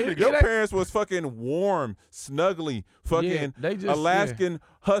 parents. Your parents was fucking warm, snuggly, fucking they just- Alaskan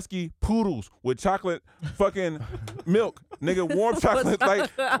husky poodles with chocolate fucking milk, nigga, warm chocolate. Like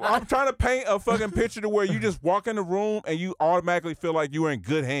I'm trying to paint a fucking picture to where you just walk in the room and you automatically feel like you were in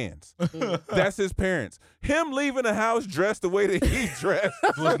good hands. That's his parents. Him leaving the house dressed the way that he dressed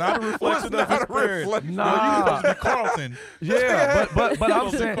was not a reflection of his parents. Nah. Carlton. Yeah, but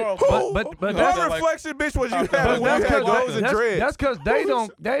I'm saying, but what that's reflection, bitch, was you but having when you had those and dreads? that's because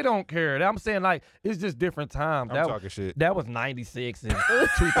they don't care. I'm saying like it's just different times. I'm talking shit. That was 96 and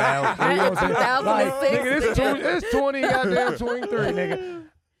 2000. You know what I'm saying? Like, 2006. nigga, it's 20 goddamn 23, nigga.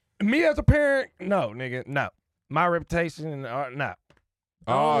 Me as a parent, no, nigga, no. My reputation, no.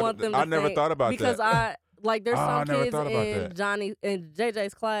 I never thought about because that. there's some never kids thought about in that. Johnny in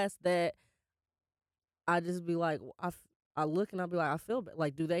JJ's class that I just be like I look and I'll be like I feel bad.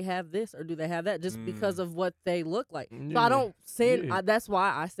 Like do they have this or do they have that just because of what they look like? So I don't send. That's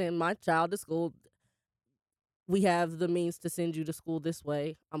why I send my child to school. We have the means to send you to school this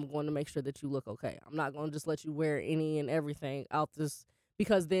way. I'm going to make sure that you look okay. I'm not going to just let you wear any and everything out this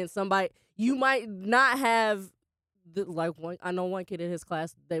because then you might not have I know one kid in his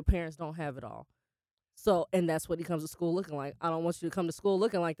class, their parents don't have it all. So, and that's what he comes to school looking like. I don't want you to come to school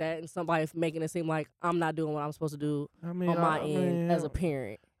looking like that and somebody making it seem like I'm not doing what I'm supposed to do on my end as a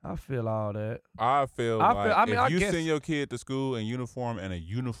parent. I feel all that. I feel like if you guess, send your kid to school in uniform and a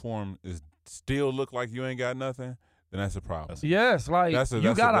uniform is still look like you ain't got nothing, then that's a problem. Yes, like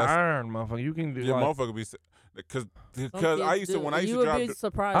you gotta that's earn, motherfucker. You can do your like, motherfucker be because I used to when I used to drop.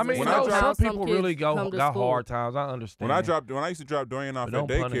 Surprised I mean, when I some people kids really got school. hard times. I understand. When I used to drop Dorian off but at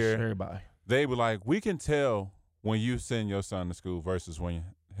don't punish daycare, everybody. they were like, we can tell when you send your son to school versus when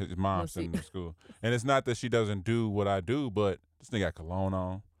his mom sends him to school. And it's not that she doesn't do what I do, but this nigga got cologne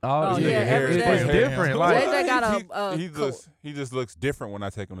on. Oh, yeah, every day. It's different. Like JJ got he just looks different when I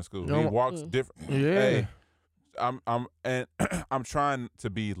take him to school. No, He walks different. Yeah. Hey, I'm trying to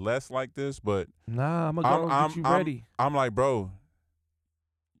be less like this, but nah, I'm gonna go get you ready. I'm like, bro,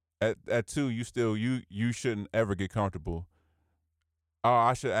 at 2, you shouldn't ever get comfortable. Oh,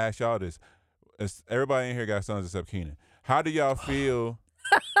 I should ask y'all this. Everybody in here got sons except Keenan. How do y'all feel?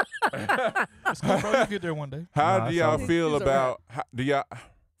 It's cool, bro. You get there one day. How do y'all feel He's about?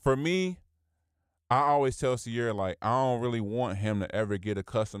 For me, I always tell Sierra like I don't really want him to ever get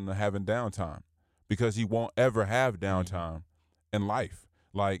accustomed to having downtime because he won't ever have downtime in life.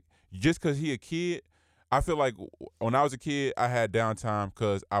 Like just because he a kid, I feel like when I was a kid, I had downtime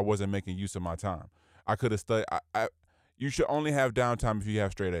because I wasn't making use of my time. I could have studied. You should only have downtime if you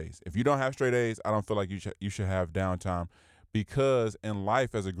have straight A's. If you don't have straight A's, I don't feel like you should have downtime because in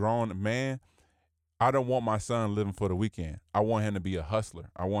life as a grown man, I don't want my son living for the weekend. I want him to be a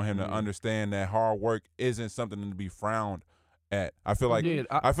hustler. I want him to understand that hard work isn't something to be frowned at. I feel like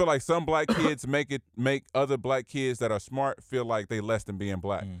I feel like some black kids make other black kids that are smart feel like they less than being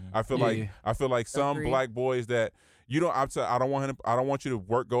black. I feel like some black boys that I don't want you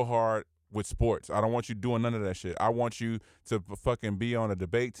to go hard with sports. I don't want you doing none of that shit. I want you to fucking be on a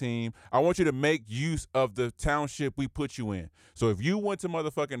debate team. I want you to make use of the township we put you in. So if you went to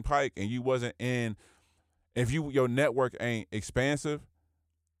motherfucking Pike and you wasn't in, if your network ain't expansive,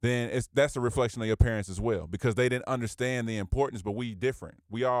 then that's a reflection of your parents as well, because they didn't understand the importance, but we different.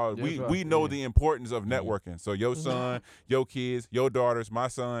 We all we know the importance of networking. So your son, your kids, your daughters, my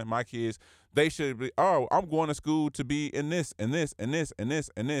son, my kids, they should be, I'm going to school to be in this and this and this and this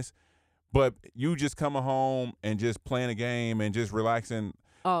and this. But you just coming home and just playing a game and just relaxing.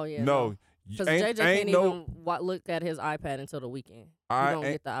 Oh yeah. No. Because JJ can't even look at his iPad until the weekend. You don't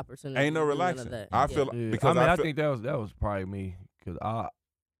get the opportunity. Ain't no relaxing. That. I feel because I think that was probably me, because I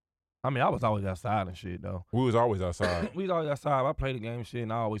was always outside and shit though. We was always outside. We was always outside. I played the game and shit,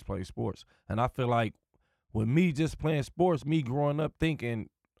 and I always played sports. And I feel like with me just playing sports, me growing up thinking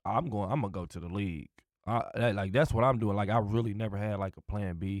I'm gonna go to the league. That's what I'm doing. Like I really never had like a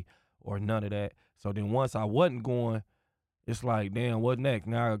plan B or none of that. So then once I wasn't going, it's like, damn, what next?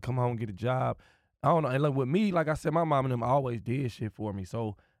 Now I gotta come home and get a job. I don't know. And like with me, like I said, my mom and them always did shit for me.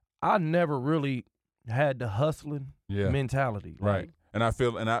 So I never really had the hustling mentality. Right. And I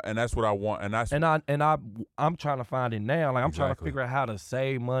feel and that's what I want. And I'm trying to find it now. Like I'm trying to figure out how to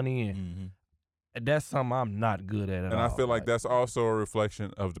save money, and that's something I'm not good at all. And I feel like that's also a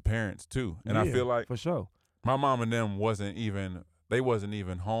reflection of the parents too. And I feel like for sure, my mom and them wasn't even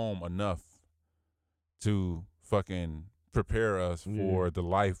home enough to fucking prepare us for the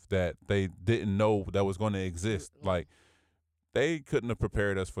life that they didn't know that was going to exist. Like they couldn't have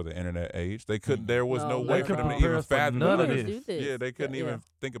prepared us for the internet age. They couldn't. There was no way for them to even fathom none of this. Yeah, they couldn't even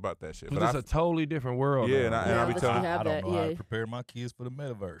think about that shit. But it's a totally different world. Yeah, and I be telling. I don't know how to prepare my kids for the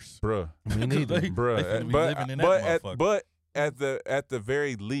metaverse, bruh. Me neither, bruh. But at the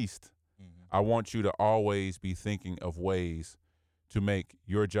very least, I want you to always be thinking of ways to make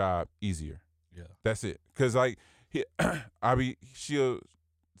your job easier. Yeah, that's it. Cause like,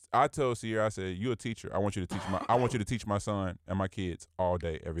 I told Sierra, I said, "You a teacher. I want you to teach my son and my kids all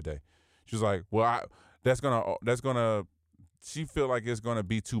day, every day." She was like, "Well, that's gonna." She feel like it's gonna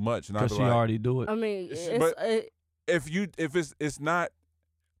be too much, and because she already do it. I mean, it's not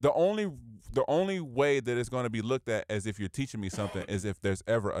the only way that it's gonna be looked at as if you're teaching me something is if there's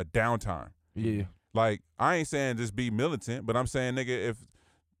ever a downtime. Yeah. Like I ain't saying just be militant, but I'm saying, nigga, if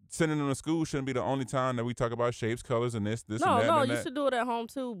sending them to school shouldn't be the only time that we talk about shapes, colors, and this and that. No, you should do it at home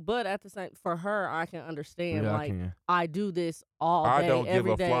too. But at the same, for her, I can understand. I do this all day,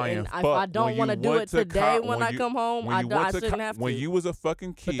 every day, and if I don't want to do it today when I come home, I shouldn't have to. When you was a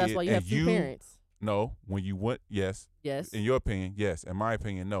fucking kid, but that's why you have two parents. No, when you went, yes. In your opinion, yes. In my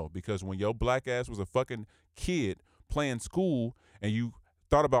opinion, no. Because when your black ass was a fucking kid playing school, and you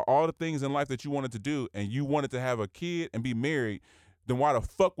thought about all the things in life that you wanted to do, and you wanted to have a kid and be married, then why the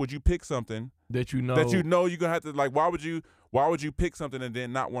fuck would you pick something that you know you're gonna have to, like? Why would you pick something and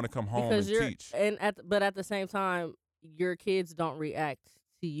then not want to come home and teach? But at the same time, your kids don't react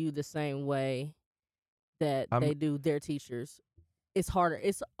to you the same way that they do their teachers. It's harder.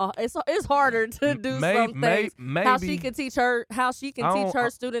 It's harder to do some things. Maybe how she can teach her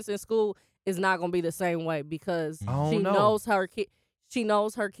students in school is not gonna be the same way, because she knows her kid. She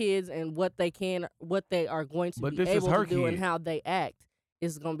knows her kids and what they are going to be able to do and how they act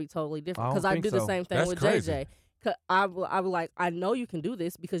is going to be totally different. Because I do the same thing with JJ. Cause I was like, I know you can do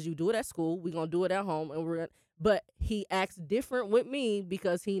this because you do it at school. We're going to do it at home, and but he acts different with me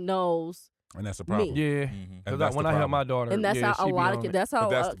because he knows. And that's a problem. Me. Yeah, because when I help my daughter, and that's how a lot of kids. That's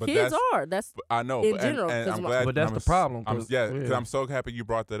how kids are. That's I know in general. And I'm glad, but that's the problem. Because I'm so happy you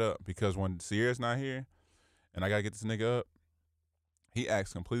brought that up, because when Sierra's not here, and I gotta get this nigga up, he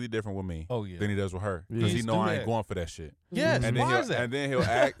acts completely different with me than he does with her, because he know I ain't going for that shit. Yes, and then he'll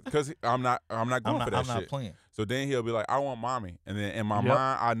act because I'm not going for that shit. I'm not playing. So then he'll be like, "I want mommy," and then in my mind,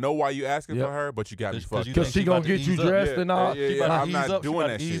 I know why you asking for her, but you got me fucked. Because she gonna get you dressed and all. Yeah, I'm not doing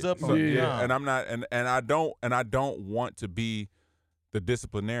that shit. And I'm not, and I don't want to be the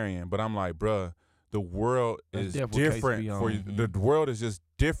disciplinarian, but I'm like, bruh, the world is different for you. The world is just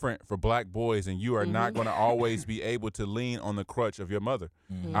different for black boys, and you are not going to always be able to lean on the crutch of your mother.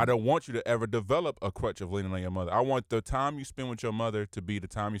 I don't want you to ever develop a crutch of leaning on your mother. I want the time you spend with your mother to be the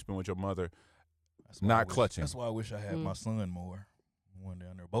time you spend with your mother, not clutching. That's why I wish I had my son more. One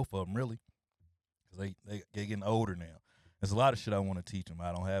down there, both of them really, because they getting older now. There's a lot of shit I want to teach them.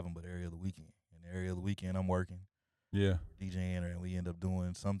 I don't have them, but every other weekend. And every other weekend I'm working. Yeah, DJing, and we end up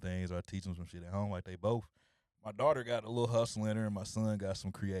doing some things, or I teach them some shit at home. Like they both, my daughter got a little hustle in her, and my son got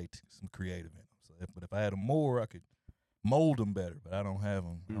some creative in him. So, if I had them more, I could mold them better. But I don't have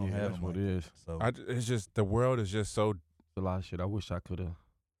them. That's what it is. So it's just the world is just so. A lot of shit I wish I could have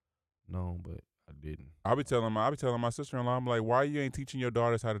known, but I didn't. I be telling my sister-in-law, I'm like, why you ain't teaching your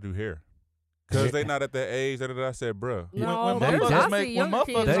daughters how to do hair? Because they not at that age that I said, bruh. No, when motherfuckers make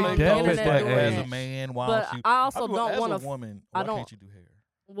as a man, why but don't you? I also don't want as a woman, why can't you do hair?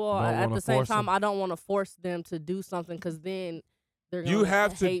 Well, at the same time, I don't want to force them to do something because then they're going to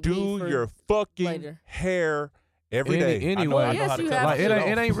have to do your fucking hair every day. Anyway, yes, you have to.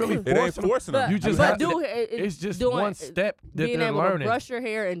 It ain't really forcing, it ain't forcing them. You just have to, it's just one step that being they're able learning. To brush your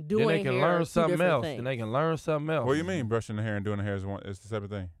hair and doing then they can hair learn something else. Things. Then they can learn something else. What do you mean brushing the hair and doing the hair is the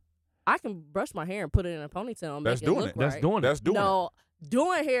separate thing? I can brush my hair and put it in a ponytail and That's make it doing look it. right. That's doing it. No,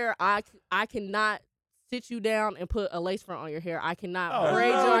 doing hair, I cannot sit you down and put a lace front on your hair. I cannot braid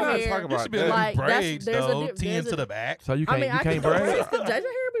your hair. You should be like braids though, teeing to the back. So you can't, you can't braid? Does your hair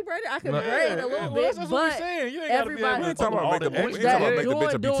be braided? I can braid a little bit, that's but what I'm saying. You ain't everybody. got to be able to we ain't talking about make the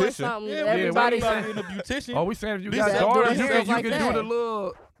bitch a beautician. Everybody's being a beautician. Oh, we saying if you got daughters, you can do the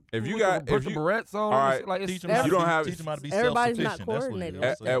little. If you got put the barrettes on, all right, like teach them you don't have. Teach them how to be everybody's not self-sufficient.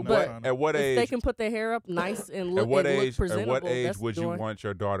 coordinated. At what age? If they can put their hair up nice and look, presentable. At what age would you want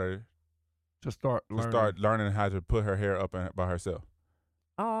your daughter to start learning how to put her hair up by herself?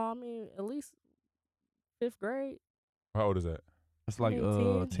 I mean, at least 5th grade. How old is that? It's like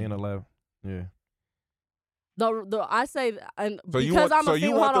 10, 11. Yeah. I say, and so because I'm a female,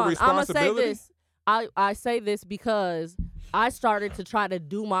 you want the responsibility? I'm gonna say this. I say this because I started to try to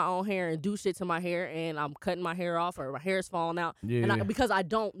do my own hair and do shit to my hair, and I'm cutting my hair off or my hair's falling out. Yeah. And because I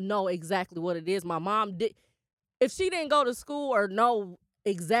don't know exactly what it is. My mom did. If she didn't go to school or know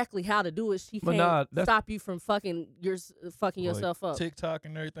exactly how to do it, she can't stop you from fucking yourself up. TikTok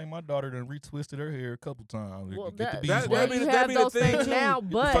and everything. My daughter done retwisted her hair a couple times. Well, you have those things now,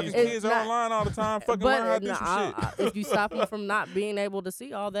 but fucking kids are online all the time. Fucking learn how to do some shit. If you stop them from not being able to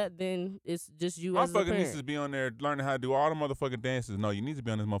see all that, then it's just you my as a parent. My fucking nieces be on there learning how to do all the motherfucking dances. No, you need to be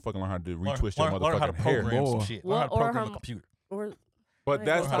on this motherfucking learn how to retwist your motherfucking learn how to program hair. some shit. Learn how to program a computer. But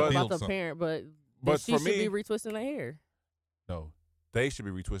that's about the parent, but she should be retwisting their hair. No. They should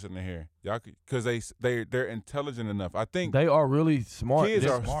be retwisting their hair, y'all, because they're intelligent enough. I think they are really smart. Kids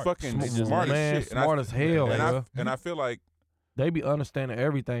are fucking smart as shit. Smart as hell. And I feel like they be understanding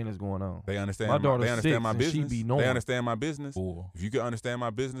everything that's going on. They understand. My daughter's they understand my business. She be they understand my business. If you can understand my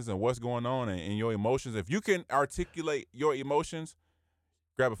business and what's going on and your emotions, if you can articulate your emotions,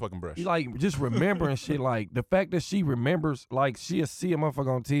 grab a fucking brush. Like just remembering shit. Like the fact that she remembers, like she'll see a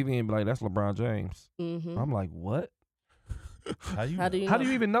motherfucker on TV and be like, "That's LeBron James." Mm-hmm. I'm like, what? How do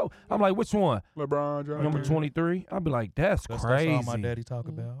you even know? I'm like, which one? LeBron James. Number 23. I'd be like, that's crazy. That's all my daddy talk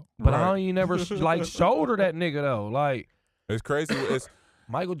about. But I ain't never like shoulder that nigga though. Like it's crazy. It's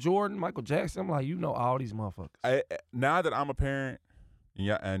Michael Jordan, Michael Jackson. I'm like, you know all these motherfuckers. Now that I'm a parent,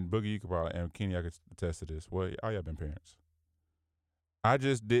 and Boogie, you could probably, and Kenny, I could attest to this. Well, all y'all been parents. I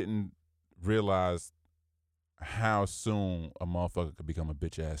just didn't realize how soon a motherfucker could become a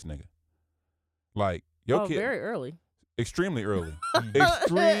bitch ass nigga. Like your kid, very early. Extremely early.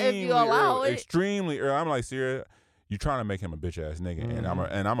 If you allow it. Extremely early. I'm like, Sierra, you trying to make him a bitch ass nigga, and I'm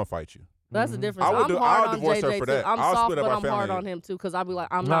gonna fight you. That's the difference. I'll divorce her for that. I'm I'll soft, split up but our I'm family. hard on him too, because I'll be like,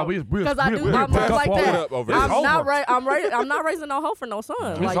 I'm not. Because I'm like that. I'm not raising no hoe for no son.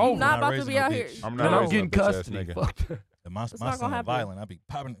 It's like over. You're not about to be out here. I'm getting custody. My son violent. I be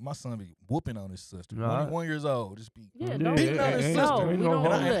popping. My son be whooping on his sister. 21 years old, just be beating on his sister.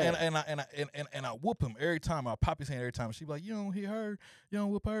 And I whoop him every time. I pop his hand every time. She be like, "You don't hit her. You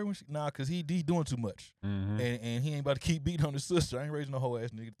don't whoop her when she." Nah, cause he doing too much, and he ain't about to keep beating on his sister. I ain't raising no whole ass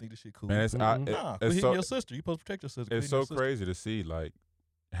nigga to think this shit cool. Man, quit hitting your sister. You supposed to protect your sister. It's so crazy to see like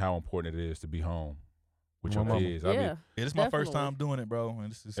how important it is to be home with your kids. Yeah, this is my first time doing it, bro.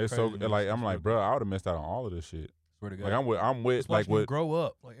 And this is it's crazy, so like I'm like, bro, I would have missed out on all of this shit. Like I'm with like with grow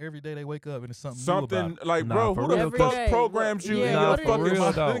up. Like every day they wake up and it's something like bro, who the fuck programs you in your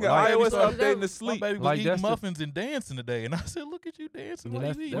fucking iOS updating to sleep? My baby was eating muffins and dancing today, and I said, "Look at you dancing!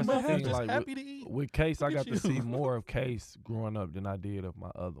 Why you eating muffins? Just happy to eat." With Case, I got to see more of Case growing up than I did of my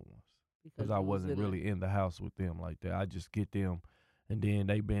other ones because I wasn't really in the house with them like that. I just get them, and then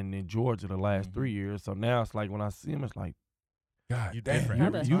they've been in Georgia the last 3 years, so now it's like when I see them, it's like. God, you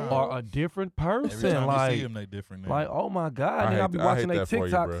different. You are a different person. Every time like, you see them, they different. Like, oh my God. I'll be watching their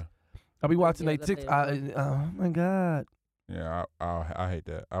TikToks. I'll be watching their TikToks. Oh my God. Yeah, I hate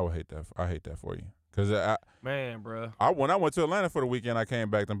that. I would hate that. I hate that for you. Cause man, bro. When I went to Atlanta for the weekend, I came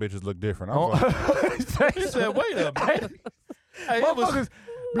back. Them bitches look different. I was like, he said, "Wait a minute." Hey,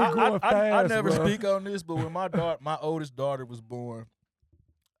 I never speak on this, but when my oldest daughter was born,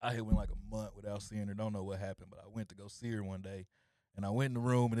 I had went like a month without seeing her. Don't know what happened, but I went to go see her one day. And I went in the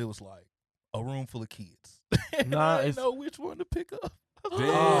room, and it was like a room full of kids. And I didn't know which one to pick up.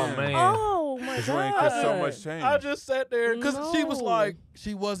 Oh, man. Oh, my God. So much change. I just sat there because she was like,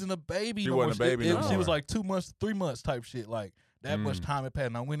 she wasn't a baby. She wasn't a baby no more. She was like 2 months, 3 months type shit. Like that much time had passed.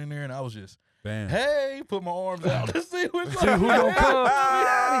 And I went in there, and I was just, Damn. Hey, put my arms out to see what's See who gonna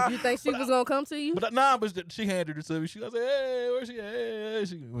come. You think she was gonna come to you? But but she handed it to me. She goes, "Hey, where's she? Hey,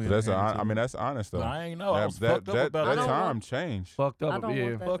 she." That's that's honest though. But I ain't know. I was that fucked up about that that. time changed. Fucked I up, don't yeah.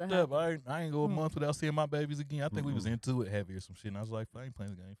 want that Fucked to up. I ain't go a month without seeing my babies again. I think we was into it heavy or some shit. And I was like, I ain't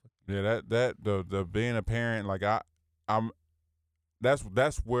playing the game. Yeah, the being a parent, like I'm that's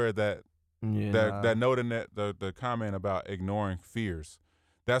where that note in that the comment about ignoring fears,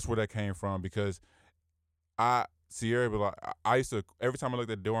 that's where that came from, because Sierra was like, I used to, every time I looked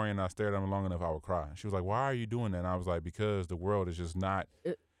at Dorian and I stared at him long enough, I would cry. She was like, "Why are you doing that?" And I was like, "Because the world is just not."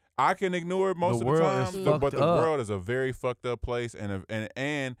 I can ignore it most of the time, but the world is a very fucked up place, and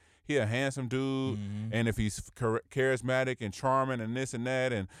he a handsome dude, and if he's charismatic and charming and this and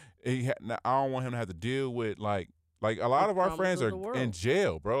that, and I don't want him to have to deal with like a lot of our friends are in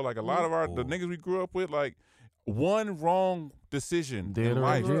jail, bro. Like a lot of the niggas we grew up with, like one wrong decision in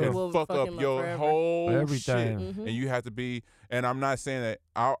life can fuck up your whole shit, and you have to be. And I'm not saying that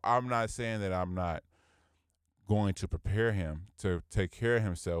I'm not going to prepare him to take care of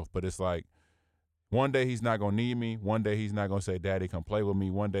himself, but it's like one day he's not gonna need me. One day he's not gonna say, "Daddy, come play with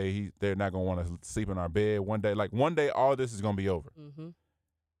me." One day they're not gonna want to sleep in our bed. One day all this is gonna be over.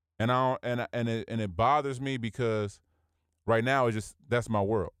 And it bothers me because right now it's just, that's my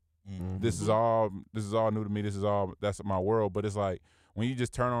world. This is all new to me. That's my world. But it's like when you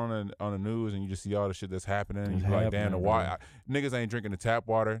just turn on the news and you just see all the shit that's happening, and you're like, damn, the water. Niggas ain't drinking the tap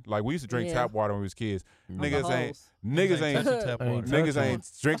water. Like we used to drink tap water when we was kids. Niggas ain't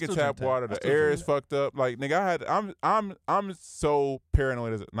drinking tap water. The air is fucked up. Like nigga, I'm so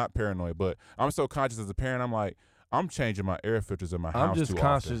paranoid, not paranoid, but I'm so conscious as a parent. I'm like, I'm changing my air filters in my house. I'm just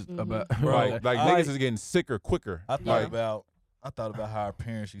conscious about like niggas is getting sicker quicker. I thought about how our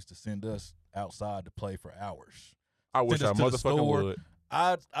parents used to send us outside to play for hours. I wish I motherfucking would.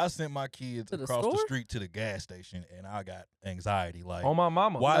 I sent my kids across the street to the gas station, and I got anxiety. Like, on my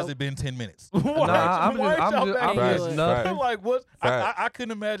mama. Why has it been 10 minutes? I'm just nothing. Like, what? I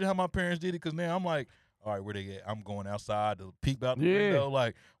couldn't imagine how my parents did it, because now I'm like, all right, where they at? I'm going outside to peep out the window.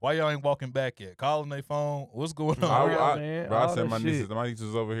 Like, why y'all ain't walking back yet? Calling their phone. What's going on? I sent my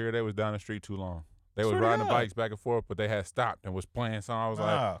nieces over here. They was down the street too long. They was riding the bikes back and forth, but they had stopped and was playing. So I was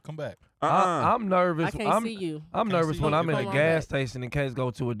like, come back. I'm nervous. I can't see you. I'm nervous when I'm in a gas station in case go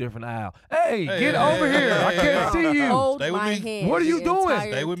to a different aisle. Hey, get over here. I can't see you. Hold Stay with my me. hand What are you doing?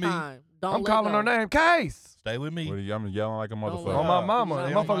 Stay with me. I'm calling her name. Case. Stay with me. I'm yelling like a motherfucker. On my mama.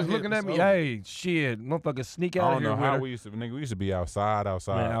 Motherfuckers looking at me. Hey, shit. Motherfuckers sneak out of here. I don't know how we used to be outside. Man,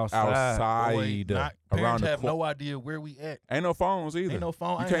 Parents have no idea where we at. Ain't no phones either. Ain't no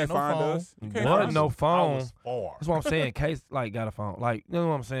phone. You can't find us. You can't find no phone. That's what I'm saying. Case got a phone. Like, you know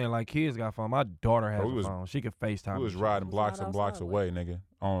what I'm saying? Like, kids got a phone. My daughter has a phone. She could FaceTime. We was riding blocks and blocks away, nigga,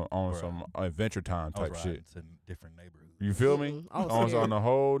 on some Adventure Time type shit. To different neighborhoods. You feel me? I was on a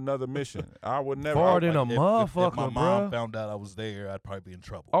whole nother mission. I would never. Far than a motherfucker, if my mom found out I was there, I'd probably be in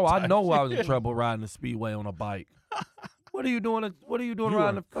trouble. Oh, I know I was in trouble riding the speedway on a bike. What are you doing?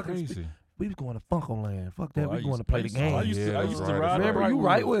 Riding the fucking speedway? We was going to Funkoland. Fuck that. We going to play the game. I used to ride. Remember, you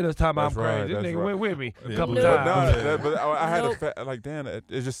right with us talking about crazy. This nigga went with me a couple times. But I had to, like, damn, it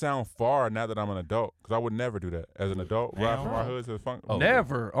just sounds far now that I'm an adult. Because I would never do that as an adult. Ride from our hood to the funk.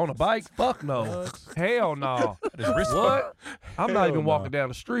 Never. On a bike? Fuck no. Hell no. What? I'm not even walking down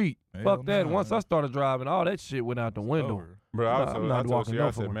the street. Fuck that. Once I started driving, all that shit went out the window. Bro, I told you,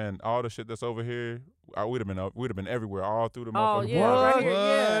 I said, man, all the shit that's over here, we'd have been everywhere, all through the motherfucking right here,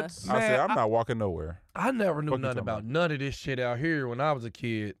 yeah. I said, I'm not walking nowhere. I never knew nothing about none of this shit out here when I was a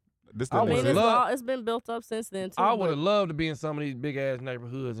kid. It's been built up since then, too. I would have loved to be in some of these big-ass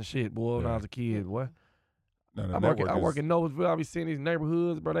neighborhoods and shit, boy, when I was a kid, boy. I work in Noblesville. I be seeing these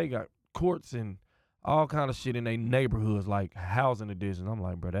neighborhoods, bro. They got courts and all kind of shit in their neighborhoods, like housing additions. I'm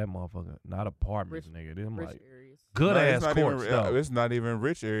like, bro, that motherfucker, not apartments, nigga. I'm like, good ass courts, though. It's not even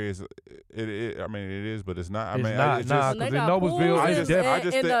rich areas. I mean, it is, but it's not. Because in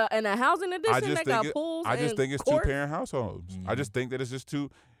Noblesville, in the housing addition, they got pools. I just think it's two-parent households. I just think that it's just too.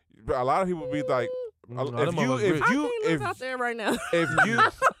 A lot of people be like, if you out there right now, if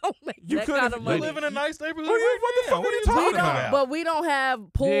you could live in a nice neighborhood. What the fuck are you talking about? But we don't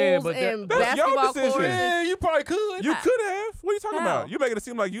have pools and basketball courts. Yeah, you probably could. You could have. What are you talking about? You making it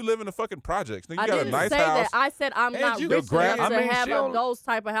seem like you live in the fucking projects. You got a nice house. I didn't say that. I said I'm not rich enough to have those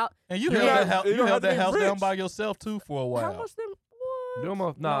type of house. And you held that house down by yourself too for a while. How much them? Them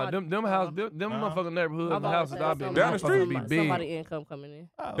motherfucking neighborhoods, the houses I been down the street be big. Somebody income coming in.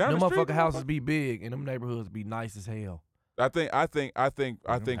 Them motherfucking houses be big, and them neighborhoods be nice as hell. I think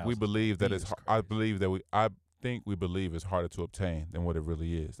we believe that it's. I believe that think we believe is harder to obtain than what it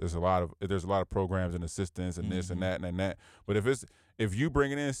really is. There's a lot of programs and assistance and this and that and that. But if you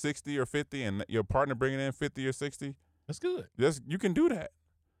bringing in 60 or 50 and your partner bringing in 50 or 60, that's good. You can do that.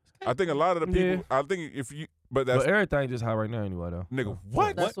 I think a lot of the people. I think but everything just high right now anyway though. Nigga,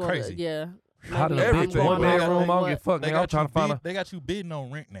 what? That's crazy. Yeah. How did a bitch one bedroom? I'll get fucked. Nigga, I'm trying to find. They got you bidding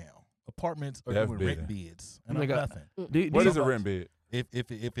on rent now. Apartments are doing rent bids, and I'm nothing. What is a rent bid? If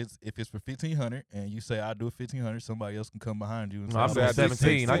it's for $1,500 and you say I do $1,500, somebody else can come behind you and say I got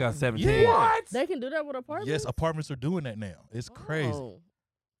 17. I got 17. Yeah. What? They can do that with apartments? Yes, apartments are doing that now. It's crazy.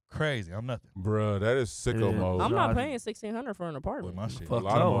 Crazy. I'm nothing. Bruh, that is sicko mode. I'm not paying $1,600 for an apartment. My shit. A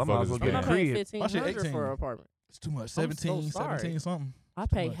lot of motherfuckers I'm not paying $1,500 for an apartment. It's too much. 17 something. I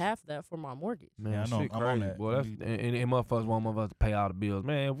pay half that for my mortgage. Man, yeah, I know. shit I'm crazy. on that. Boy, and motherfuckers want motherfuckers to pay all the bills.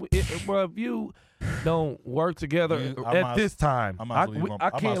 Man, if you don't work together at this time, I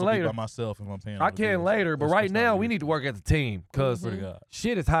can later. By myself if I'm paying. I can later, but right now we need to work as a team because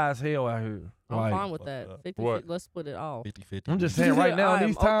shit is high as hell out here. I'm fine with that. 50-50, let's split it off. 50-50. I'm just saying right now in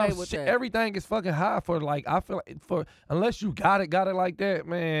these times, okay everything is fucking high for I feel like unless you got it like that,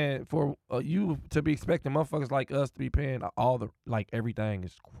 man, for you to be expecting motherfuckers like us to be paying all the everything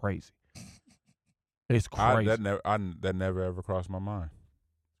is crazy. It's crazy. That never ever crossed my mind.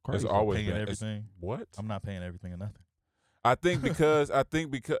 Crazy. It's always paying everything. What? I'm not paying everything or nothing. I think because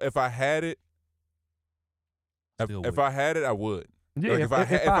if I had it, if I had it, I would. Yeah, if I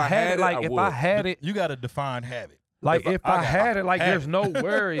had it, you got to define habit. Like if I had it, there's no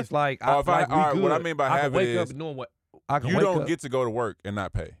worries. Like what I mean by habit wake is up knowing what I can you wake don't up. get to go to work and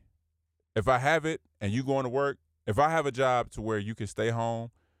not pay. If I have it and you going to work, if I have a job to where you can stay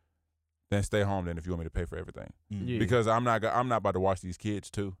home, then stay home. Then if you want me to pay for everything, because I'm not about to watch these kids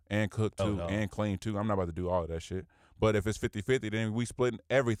too and cook too and clean too. I'm not about to do all of that shit. But if it's 50-50, then we splitting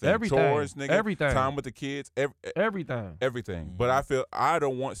everything. Chores, nigga. Everything. Time with the kids. Everything. Everything. But I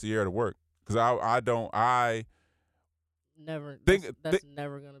don't want Sierra to work because I never. Think that's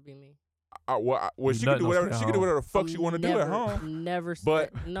never gonna be me. She can do whatever. She can do whatever the fuck she want to do at home. Never.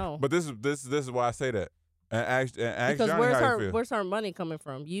 No. But this is why I say that. And ask because Johnny how you feel. Where's her money coming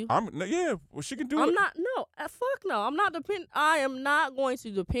from? You? Well, she can do it. I'm not. No. Fuck no. I'm not depend. I am not going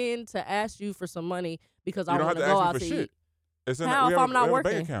to depend to ask you for some money because I want to go out to eat. It's in How if I'm not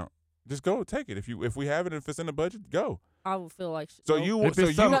working? Bank account. Just go take it. If we have it, if it's in the budget, go. I would feel like so no. you would.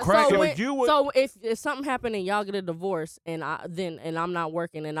 So if something happened and y'all get a divorce and I'm not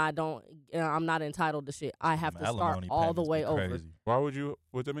working and I'm not entitled to shit, I have to start all the way over. Why would you?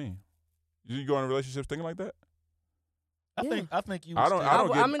 What that mean? You go in relationships thinking like that? I think you.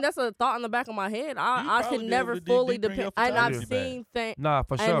 I mean, that's a thought in the back of my head. I could never fully depend. And I've seen things. Nah,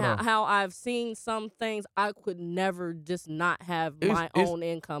 for sure. And how I've seen some things, I could never just not have my own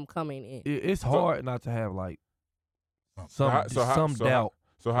income coming in. It's hard not to have some doubt.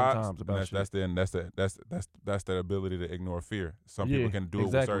 So how? About that's that ability to ignore fear. Some people can do it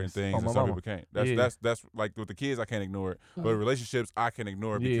with certain things, and some people can't. That's like with the kids, I can't ignore it. But relationships, I can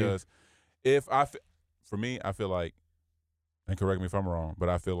ignore it because for me, I feel like, and correct me if I'm wrong, but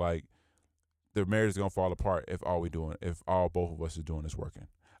I feel like the marriage is gonna fall apart if both of us is doing this working.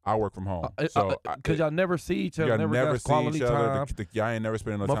 I work from home, so because y'all never see each other, never see each other. Y'all ain't never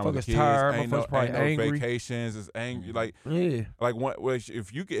spending no time with the kids. Tired, ain't no vacations. It's angry. Like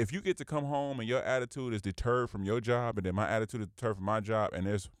if you get to come home and your attitude is deterred from your job, and then my attitude is deterred from my job, and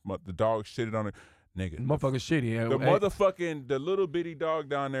there's the dog shitted on it, nigga. Motherfucker shitty. The little bitty dog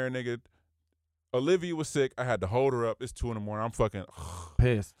down there, nigga. Olivia was sick. I had to hold her up. It's 2 a.m. I'm fucking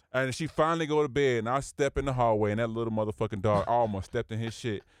pissed. And she finally go to bed, and I step in the hallway, and that little motherfucking dog almost stepped in his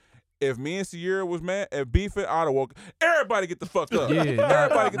shit. If me and Sierra was mad, if beefing, I'd have woke. Everybody get the fuck up.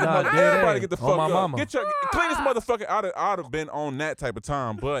 Everybody get the fuck up. Mama. Clean this motherfucker. I'd have been on that type of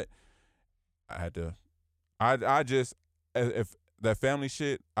time, but I had to. I just if that family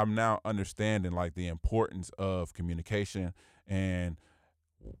shit. I'm now understanding like the importance of communication and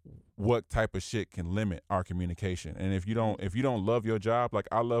what type of shit can limit our communication. And if you don't love your job like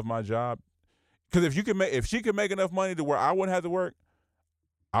I love my job, because if she could make enough money to where I wouldn't have to work,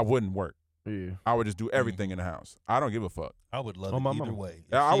 I wouldn't work. Yeah, I would just do everything in the house. I don't give a fuck. I would love it either way.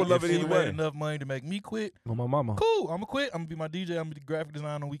 I would love it either way. Enough money to make me quit. On my mama. Cool. I'm gonna quit. I'm gonna be my DJ. I'm gonna be the graphic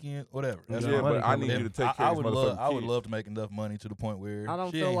designer on the weekend. Whatever. That's but I need you to take care of these motherfucking kids. I would love to make enough money to the point where I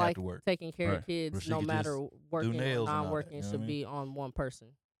don't she feel ain't like have to work. Taking care of kids, no matter working or not working, should be on one person.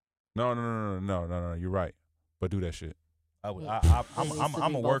 No. You're right. But do that shit.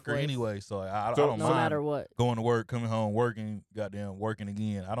 I'm a worker anyway, so I don't mind. No matter what. Going to work, coming home, working, goddamn working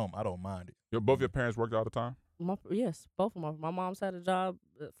again. I don't mind it. Both your parents worked all the time? Yes, both of my mom's had a job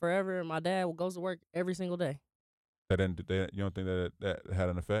forever, and my dad goes to work every single day. You don't think that had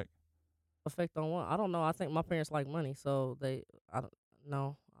an effect? Effect on what? I don't know. I think my parents like money, so I don't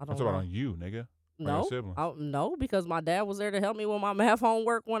know. I'm talking about on you, nigga. No, no, because my dad was there to help me with my math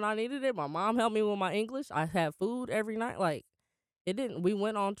homework when I needed it. My mom helped me with my English. I had food every night. Like, it didn't. We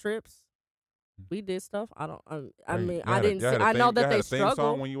went on trips. We did stuff. I don't. I mean, I didn't. I know that they struggle.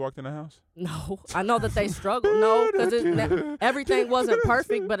 Song when you walked in the house? No, I know that they struggle. No, because everything wasn't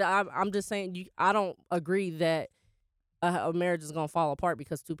perfect. But I'm just saying, I don't agree that a marriage is gonna fall apart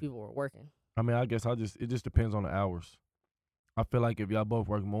because two people were working. I mean, I guess it just depends on the hours. I feel like if y'all both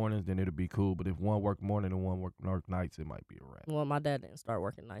work mornings, then it'll be cool. But if one work morning and one work nights, it might be a wrap. Well, my dad didn't start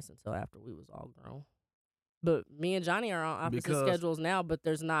working nights until after we was all grown. But me and Johnny are on opposite schedules now. But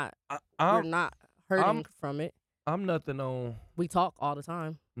there's not. We're not hurting from it. I'm nothing on. We talk all the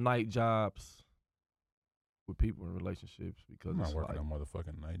time. Night jobs with people in relationships because I'm not it's working like, on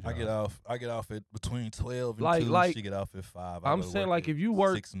motherfucking night jobs. I get off at between 12 and 2. She get off at 5. I'm saying like if you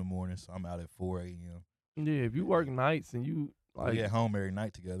work 6 in the morning, so I'm out at 4 a.m. Yeah, if you work nights and you like we at home every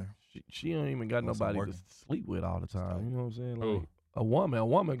night together. She don't even got nobody to sleep with all the time. You know what I'm saying? Like Ooh. a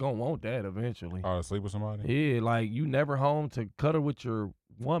woman gonna want that eventually. Oh, to sleep with somebody? Yeah, like you never home to cuddle with your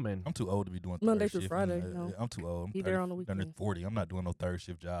woman. I'm too old to be doing Monday third through shift. Friday. No. I'm too old. He there on the weekend. Under 40. I'm not doing no third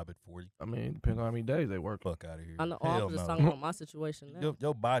shift job at 40. I mean, it depends on how many days they work. Fuck out of here. I know. Hell I'm just no. talking about my situation now.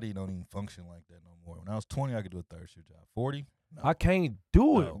 Your body don't even function like that no more. When I was 20, I could do a third shift job. 40? No. I can't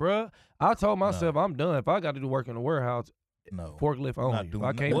do it, bruh. I told myself I'm done. If I got to do work in the warehouse, forklift only. If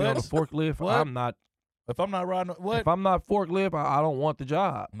I can't be on the forklift, I'm not. If I'm not riding, what? If I'm not forklift, I don't want the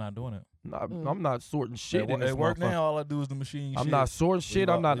job. I'm not doing it. I'm not sorting shit in this At work now, all I do is the machine I'm shit. not sorting shit.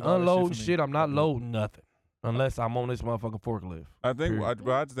 I'm not unloading shit. I'm not loading nothing unless I'm on this motherfucking forklift. I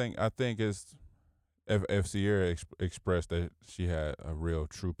think it's if Sierra expressed that she had a real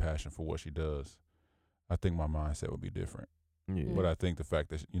true passion for what she does, I think my mindset would be different. Yeah. But I think the fact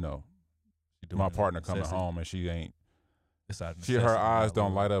that my partner coming home and she ain't. Her eyes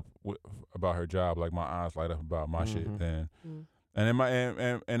don't light up about her job like my eyes light up about my shit. And it might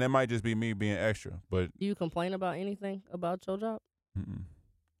and it might just be me being extra. But do you complain about anything about your job? I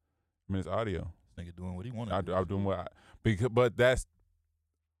mean, it's audio. Nigga doing what he wanted. I'm doing what but that's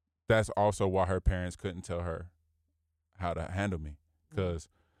also why her parents couldn't tell her how to handle me because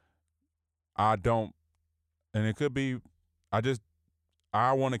I don't. And it could be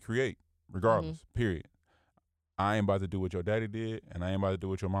I want to create regardless. Period. I ain't about to do what your daddy did, and I ain't about to do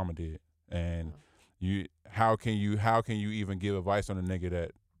what your mama did. And how can you even give advice on a nigga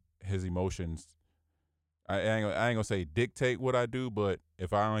that his emotions? I ain't gonna say dictate what I do, but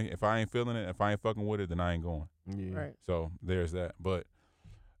if I ain't feeling it, if I ain't fucking with it, then I ain't going. Yeah. Right. So there's that. But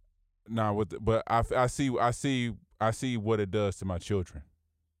I see what it does to my children,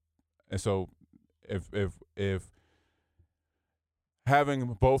 and so if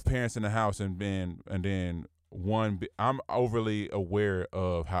having both parents in the house and then I'm overly aware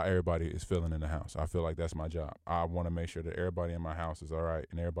of how everybody is feeling in the house. I feel like that's my job. I want to make sure that everybody in my house is all right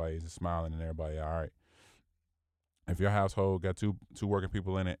and everybody is smiling and everybody all right. If your household got two working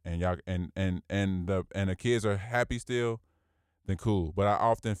people in it and y'all and the kids are happy still, then cool. But I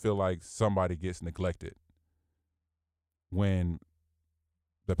often feel like somebody gets neglected when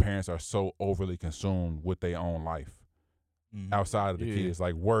the parents are so overly consumed with their own life outside of the kids,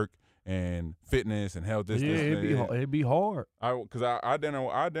 like work and fitness and health. It'd be hard. Because I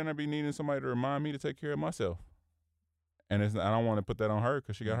didn't be needing somebody to remind me to take care of myself, and I don't want to put that on her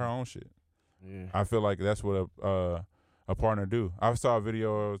because she got her own shit. Yeah. I feel like that's what a partner do. I saw a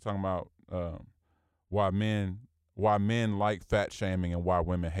video talking about why men like fat shaming and why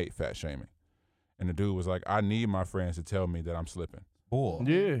women hate fat shaming, and the dude was like, I need my friends to tell me that I'm slipping. Boy,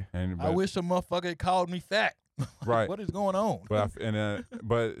 yeah. I wish a motherfucker had called me fat. Right. What is going on?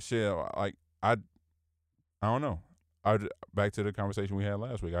 But shit, like I don't know. Back to the conversation we had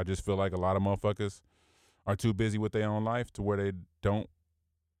last week. I just feel like a lot of motherfuckers are too busy with their own life to where they don't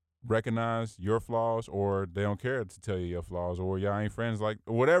recognize your flaws or they don't care to tell you your flaws or y'all ain't friends, like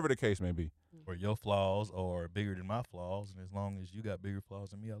whatever the case may be. Or your flaws are bigger than my flaws, and as long as you got bigger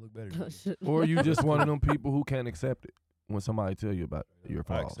flaws than me, I look better than you. Or you just one of them people who can't accept it when somebody tell you about your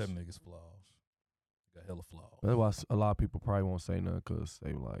flaws. I accept niggas' flaws. Got hella flaws. That's why a lot of people probably won't say nothing because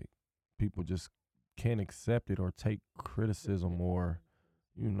they like people just can't accept it or take criticism or,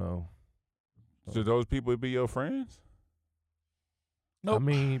 Should those people be your friends? Nope. I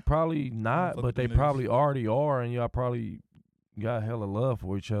mean, probably not, but they probably already are, and y'all probably got hella love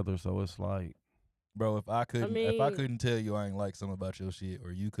for each other. So it's like, bro, if I couldn't tell you I ain't like something about your shit,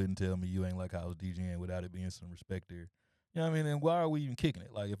 or you couldn't tell me you ain't like how I was DJing without it being some respect there, You know what I mean? And why are we even kicking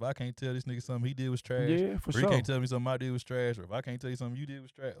it? Like, if I can't tell this nigga something he did was trash, Yeah, for or sure. he can't tell me something I did was trash, or if I can't tell you something you did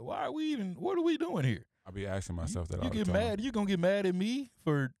was trash, why are we even? What are we doing here? I be asking myself that You all the get time. mad? You gonna get mad at me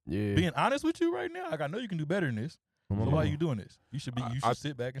for being honest with you right now? Like, I know you can do better than this. So why are you doing this? You should be. You should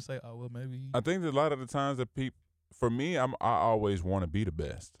sit back and say, "Oh well, maybe." I think that a lot of the times that people, for me, I always want to be the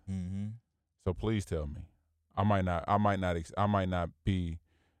best. Mm-hmm. So please tell me. I might not be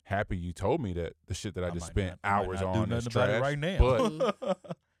happy you told me that the shit that I just spent hours on is trash right now. But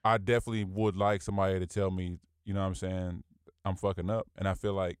I definitely would like somebody to tell me, you know what I'm saying, I'm fucking up. And I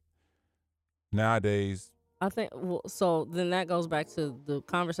feel like nowadays, I think, so then that goes back to the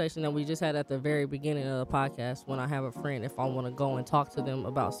conversation that we just had at the very beginning of the podcast. When I have a friend, if I want to go and talk to them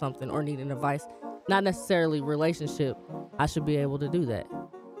about something or need an advice, not necessarily relationship, I should be able to do that.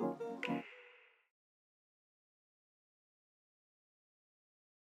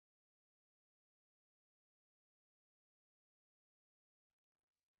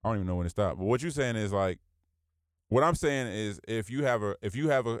 I don't even know when to stop. But what you're saying is like, what I'm saying is if you have a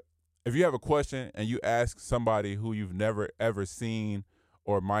question and you ask somebody who you've never ever seen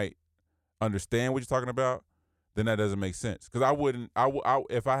or might understand what you're talking about, then that doesn't make sense. Because I wouldn't.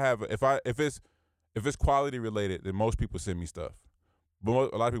 If it's quality related, then most people send me stuff.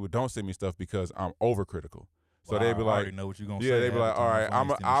 But a lot of people don't send me stuff because I'm overcritical. So they'd be I like, already know what you're gonna say. yeah, they'd be like, all right,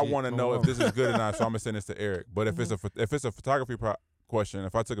 I want to know if this is good or not, so I'm gonna send this to Eric. But if it's a photography question,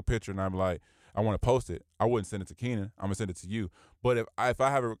 if I took a picture and I'm like, I want to post it, I wouldn't send it to Keenan. I'm gonna send it to you. But if I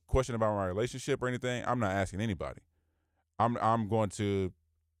have a question about my relationship or anything, I'm not asking anybody. I'm going to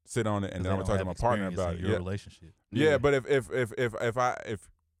sit on it and then I'm gonna talk to my partner about it. Your relationship. Yeah, but if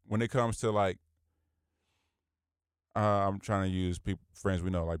when it comes to like, I'm trying to use friends we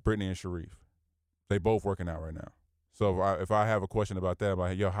know like Brittany and Sharif, they both working out right now. So if I have a question about that, I'm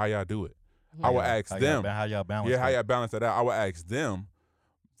like, yo, how y'all do it? I would ask them. How y'all balance? Yeah, how y'all balance that out? I would ask them.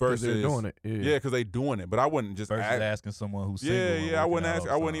 Versus they're doing it. Yeah, because they doing it. But I wouldn't just asking someone who's single. Yeah, I wouldn't ask.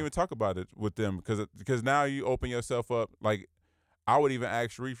 I wouldn't even talk about it with them because now you open yourself up. Like I would even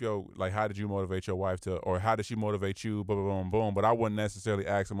ask Sharif, yo, like how did you motivate your wife to, or how did she motivate you? Boom, boom, boom. But I wouldn't necessarily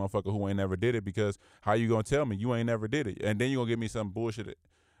ask a motherfucker who ain't never did it because how you gonna tell me you ain't never did it, and then you gonna give me some bullshit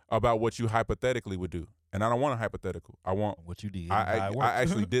about what you hypothetically would do, and I don't want a hypothetical. I want what you did. I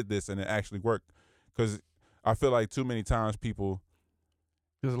actually did this and it actually worked because I feel like too many times people.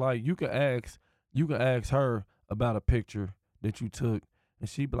 Cause like you can ask her about a picture that you took, and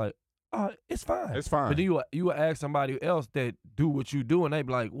she be like, it's fine. It's fine. But then you would ask somebody else that do what you do, and they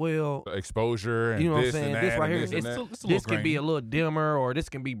be like, well, exposure and you know what I'm this saying? and that This right and here, this can be a little dimmer, or this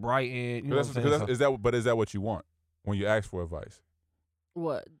can be brightened. You know what I'm saying? Is that what you want when you ask for advice?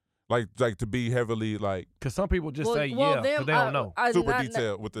 What? Like to be heavily like. Because some people just say because they don't know.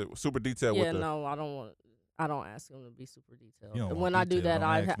 Super detailed. Yeah, no, I don't want. I don't ask them to be super detailed. When I do that,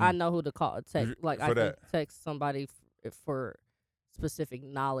 I know who to call. Text like I can text somebody for specific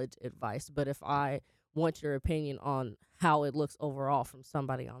knowledge advice. But if I want your opinion on how it looks overall from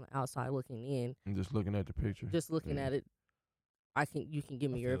somebody on the outside looking in, and just looking at the picture, just looking at it, you can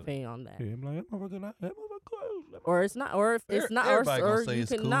give me your opinion on that. Yeah, I'm like, that motherfucker or it's not, or if it's not, or you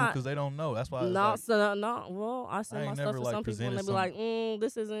cannot because they don't know. That's why. No, well, I send my stuff to some people and they be like,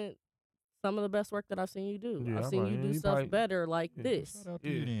 this isn't some of the best work that I've seen you do. Yeah, I've seen you do stuff better like this. Shout out to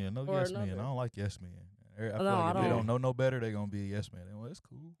you then. No yes man. I don't like yes man. I feel No, like I if they don't know no better, they're gonna be a yes man. Well, it's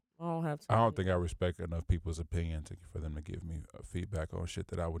cool. I don't have to. I don't think I respect enough people's opinion for them to give me feedback on shit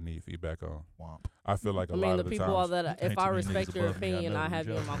that I would need feedback on. Womp. I feel like a lot of the people times, that if I respect your above me, I opinion, know I you have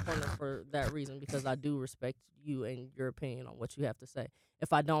you in my joking. corner for that reason because I do respect you and your opinion on what you have to say.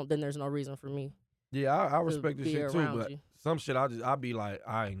 If I don't, then there's no reason for me. Yeah, I respect this be shit too, around but you. some shit I be like,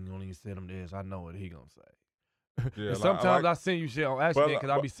 I ain't gonna even send him this. I know what he gonna say. Yeah, and sometimes I send you shit on accident because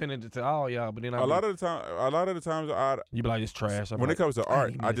I be sending it to all y'all, but then a lot of the times you be like, it's trash. When it comes to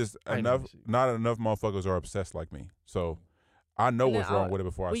art, not enough motherfuckers are obsessed like me. So I know what's wrong with it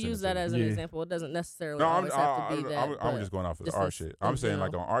before I send it. We use that as an example. It doesn't necessarily always have to be that. I'm just going off of the art shit. I'm saying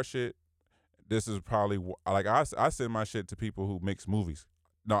like on art shit, this is probably like I send my shit to people who makes movies.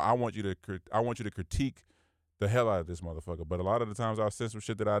 No, I want you to critique the hell out of this motherfucker. But a lot of the times I'll send some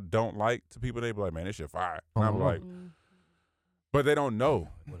shit that I don't like to people. They be like, man, this shit fire. And I'm like, but they don't know.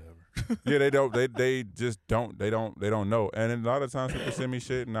 Whatever. Yeah, they don't. They just don't. They don't know. And then a lot of times people send me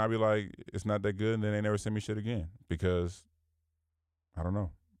shit, and I be like, it's not that good, and then they never send me shit again because I don't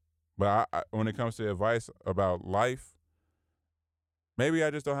know. But I when it comes to advice about life, maybe I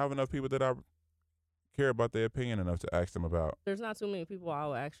just don't have enough people that I care about their opinion enough to ask them about. There's not too many people I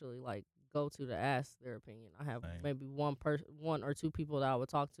would actually like go to ask their opinion. I have maybe one or two people that I would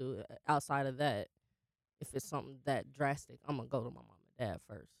talk to outside of that. if it's something that drastic, I'm gonna go to my mom and dad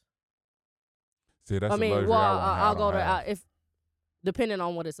first. See, that's I mean, a luxury well, I'll go to if depending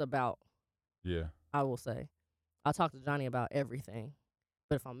on what it's about. Yeah. I will say, I'll talk to Johnny about everything,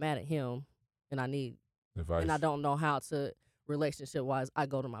 but if I'm mad at him and I need advice and I don't know how to relationship wise, I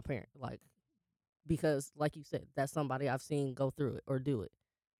go to my parent, like, because like you said, that's somebody I've seen go through it or do it.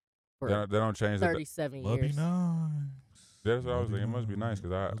 For they don't change 37 years. Be nice. That's what I was thinking. It must be nice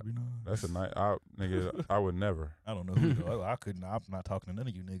because that's a nice. Nigga, I would never. I don't know who though. I couldn't. I'm not talking to none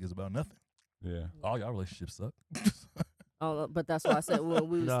of you niggas about nothing. Yeah. All y'all relationships suck. But that's why I said when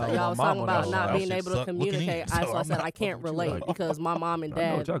we was y'all was my talking mama about knows not that being shit able to suck looking communicate. in, so I I'm said not I can't fucking with you. relate because my mom and I know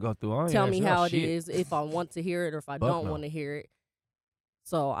dad what y'all go through. I ain't tell me asking how y'all it shit. is if I want to hear it or if I Fuck don't no. want to hear it.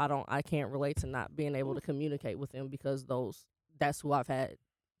 So I can't relate to not being able to communicate with them because that's who I've had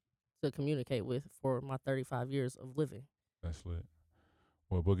to communicate with for my 35 years of living. That's lit.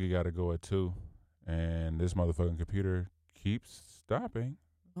 Well, Boogie got to go at 2, and this motherfucking computer keeps stopping.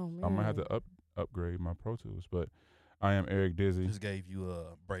 Oh man, I'm gonna have to upgrade my Pro Tools, but I am Eric Dizzy. Just gave you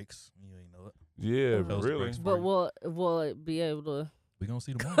breaks. You ain't know it. Yeah, Those really. breaks. But will it be able to We gonna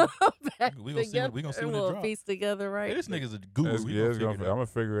see tomorrow. come back We gonna see together? what- we gonna see when it We'll drop. piece together, right? Hey, this nigga's a guru. It's, We yeah, gonna I'm figure it out. gonna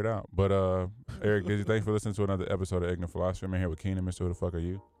figure it out. But Eric Dizzy, thanks for listening to another episode of Ignorant Philosophy. I'm in here with Keenan. Mr. Who the fuck are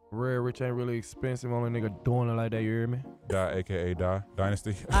you? Rare Rich ain't really expensive. Only nigga doing it like that, you hear me? Die, aka Die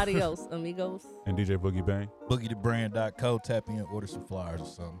Dynasty, Adios, amigos. and DJ Boogie Bang. BoogieTheBrand.co. Tap in, order some flyers or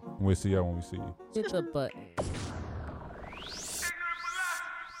something. We'll see y'all when we see you. Hit the button.